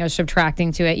of adding or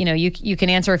subtracting to it. You can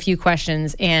answer a few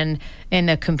questions, and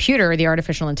the computer, the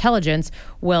artificial intelligence,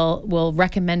 will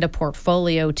recommend a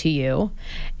portfolio to you,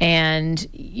 and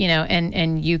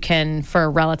you can, for a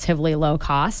relatively low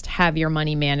cost, have your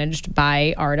money managed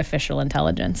by artificial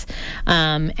intelligence.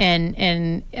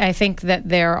 And I think that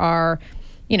there are,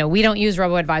 we don't use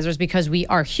robo-advisors because we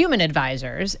are human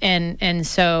advisors. And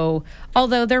so,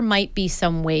 although there might be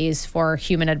some ways for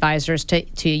human advisors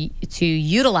to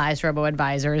utilize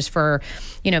robo-advisors for,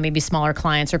 maybe smaller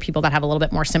clients or people that have a little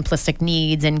bit more simplistic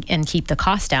needs and keep the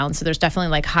cost down. So there's definitely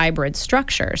like hybrid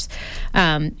structures.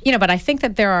 But I think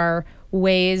that there are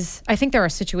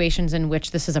situations in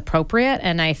which this is appropriate,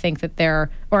 and I think that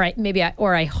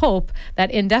I hope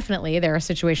that indefinitely there are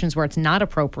situations where it's not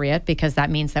appropriate, because that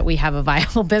means that we have a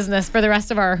viable business for the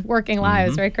rest of our working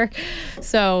lives, right, Kirk?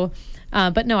 So,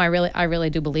 but no, I really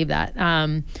do believe that.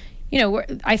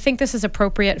 I think this is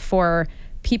appropriate for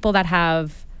people that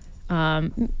have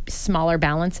smaller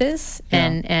balances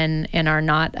and are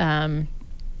not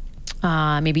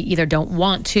maybe either don't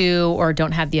want to or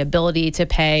don't have the ability to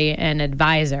pay an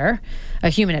advisor, a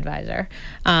human advisor,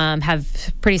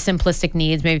 have pretty simplistic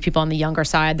needs, maybe people on the younger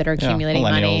side that are accumulating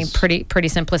money, pretty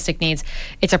simplistic needs.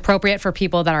 It's appropriate for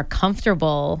people that are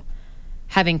comfortable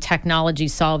having technology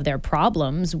solve their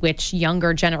problems, which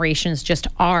younger generations just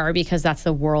are, because that's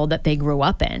the world that they grew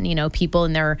up in. You know, people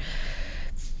in their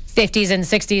 50s and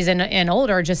 60s and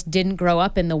older just didn't grow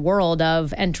up in the world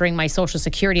of entering my social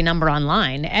security number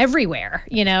online everywhere,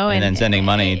 you know, and then sending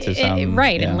money to some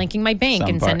and linking my bank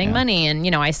and sending money, and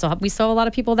you know, we still have a lot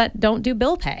of people that don't do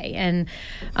bill pay, and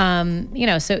you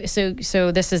know,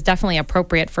 so this is definitely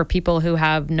appropriate for people who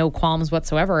have no qualms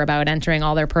whatsoever about entering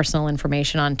all their personal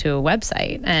information onto a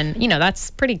website, and you know, that's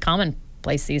pretty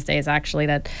commonplace these days, actually.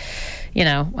 That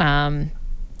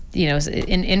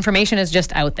information is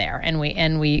just out there, and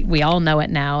we all know it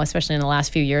now, especially in the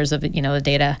last few years of, you know, the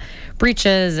data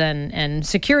breaches and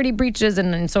security breaches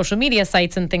and social media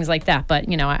sites and things like that. But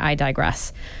you know, I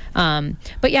digress.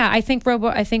 But yeah, I think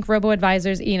robo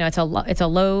advisors, you know, it's a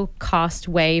low cost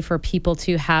way for people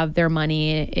to have their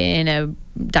money in a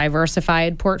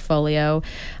diversified portfolio,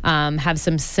 have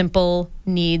some simple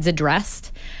needs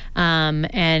addressed.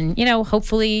 And, you know,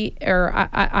 hopefully, or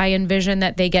I envision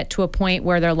that they get to a point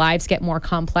where their lives get more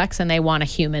complex and they want a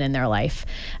human in their life.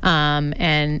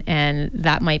 And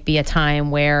that might be a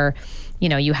time where, you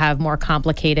know, you have more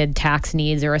complicated tax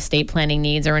needs or estate planning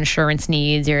needs or insurance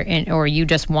needs, or you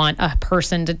just want a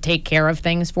person to take care of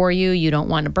things for you. You don't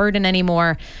want a burden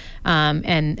anymore.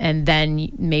 And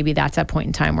then maybe that's a point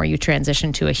in time where you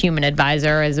transition to a human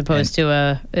advisor as opposed to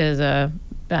a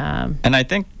and I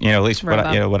think, you know, at least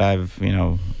what I've, you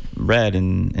know, read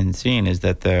and seen is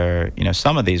that there, you know,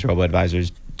 some of these robo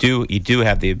advisors do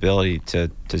have the ability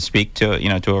to speak to, you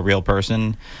know, to a real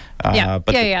person. But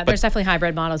there's definitely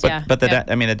hybrid models. But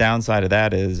the downside of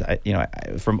that is, you know,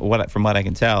 from what I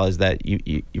can tell is that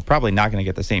you're probably not going to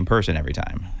get the same person every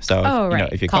time. So you know,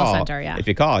 if you call call center, if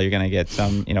you call, you're going to get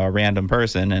some, you know, a random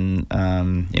person,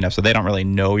 and you know, so they don't really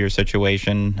know your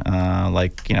situation,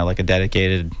 like a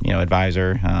dedicated, you know,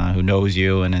 advisor who knows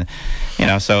you, and you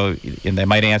know, so and they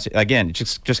might answer again,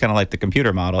 just kind of like the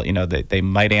computer model. You know, they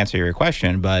might answer your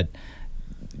question, but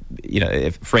you know,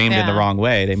 if framed in the wrong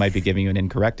way, they might be giving you an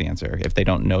incorrect answer if they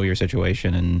don't know your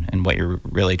situation and what you're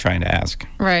really trying to ask.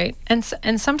 Right. And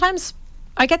sometimes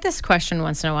I get this question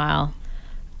once in a while.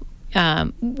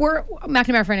 We're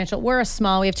McNamara Financial.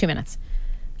 We have 2 minutes.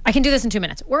 I can do this in 2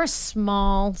 minutes. We're a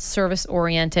small,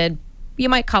 service-oriented, you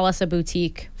might call us a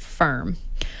boutique firm.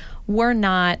 We're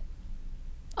not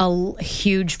a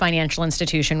huge financial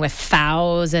institution with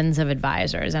thousands of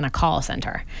advisors and a call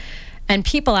center. And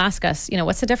people ask us, you know,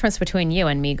 what's the difference between you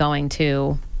and me going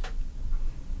to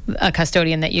a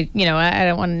custodian that you know, I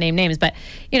don't want to name names, but,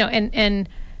 you know, and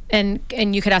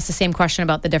you could ask the same question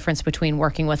about the difference between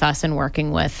working with us and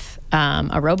working with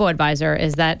a robo-advisor,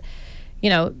 is that, you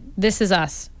know, this is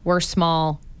us. We're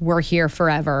small. We're here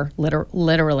forever,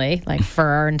 literally, like for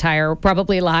our entire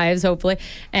probably lives, hopefully.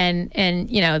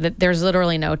 And you know, that there's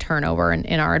literally no turnover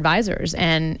in our advisors.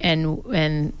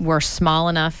 And we're small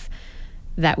enough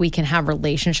that we can have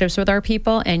relationships with our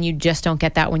people, and you just don't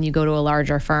get that when you go to a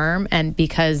larger firm. And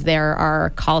because there are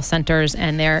call centers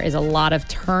and there is a lot of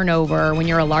turnover when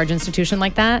you're a large institution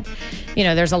like that, you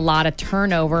know, there's a lot of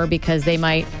turnover because they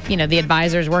might, you know, the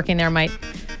advisors working there might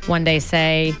one day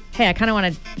say, hey, I kind of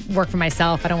want to work for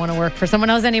myself. I don't want to work for someone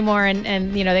else anymore.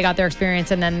 And you know, they got their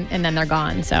experience and then they're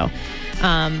gone. So,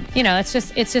 you know, it's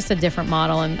just a different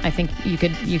model. And I think you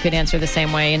could answer the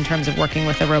same way in terms of working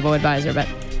with a robo-advisor, but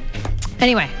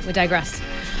anyway, we digress.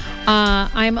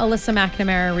 I'm Alyssa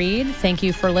McNamara Reed. Thank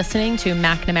you for listening to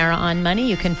McNamara on Money.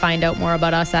 You can find out more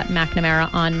about us at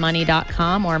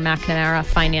McNamaraOnMoney.com or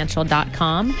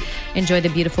McNamaraFinancial.com. Enjoy the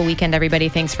beautiful weekend, everybody.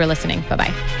 Thanks for listening.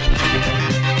 Bye-bye.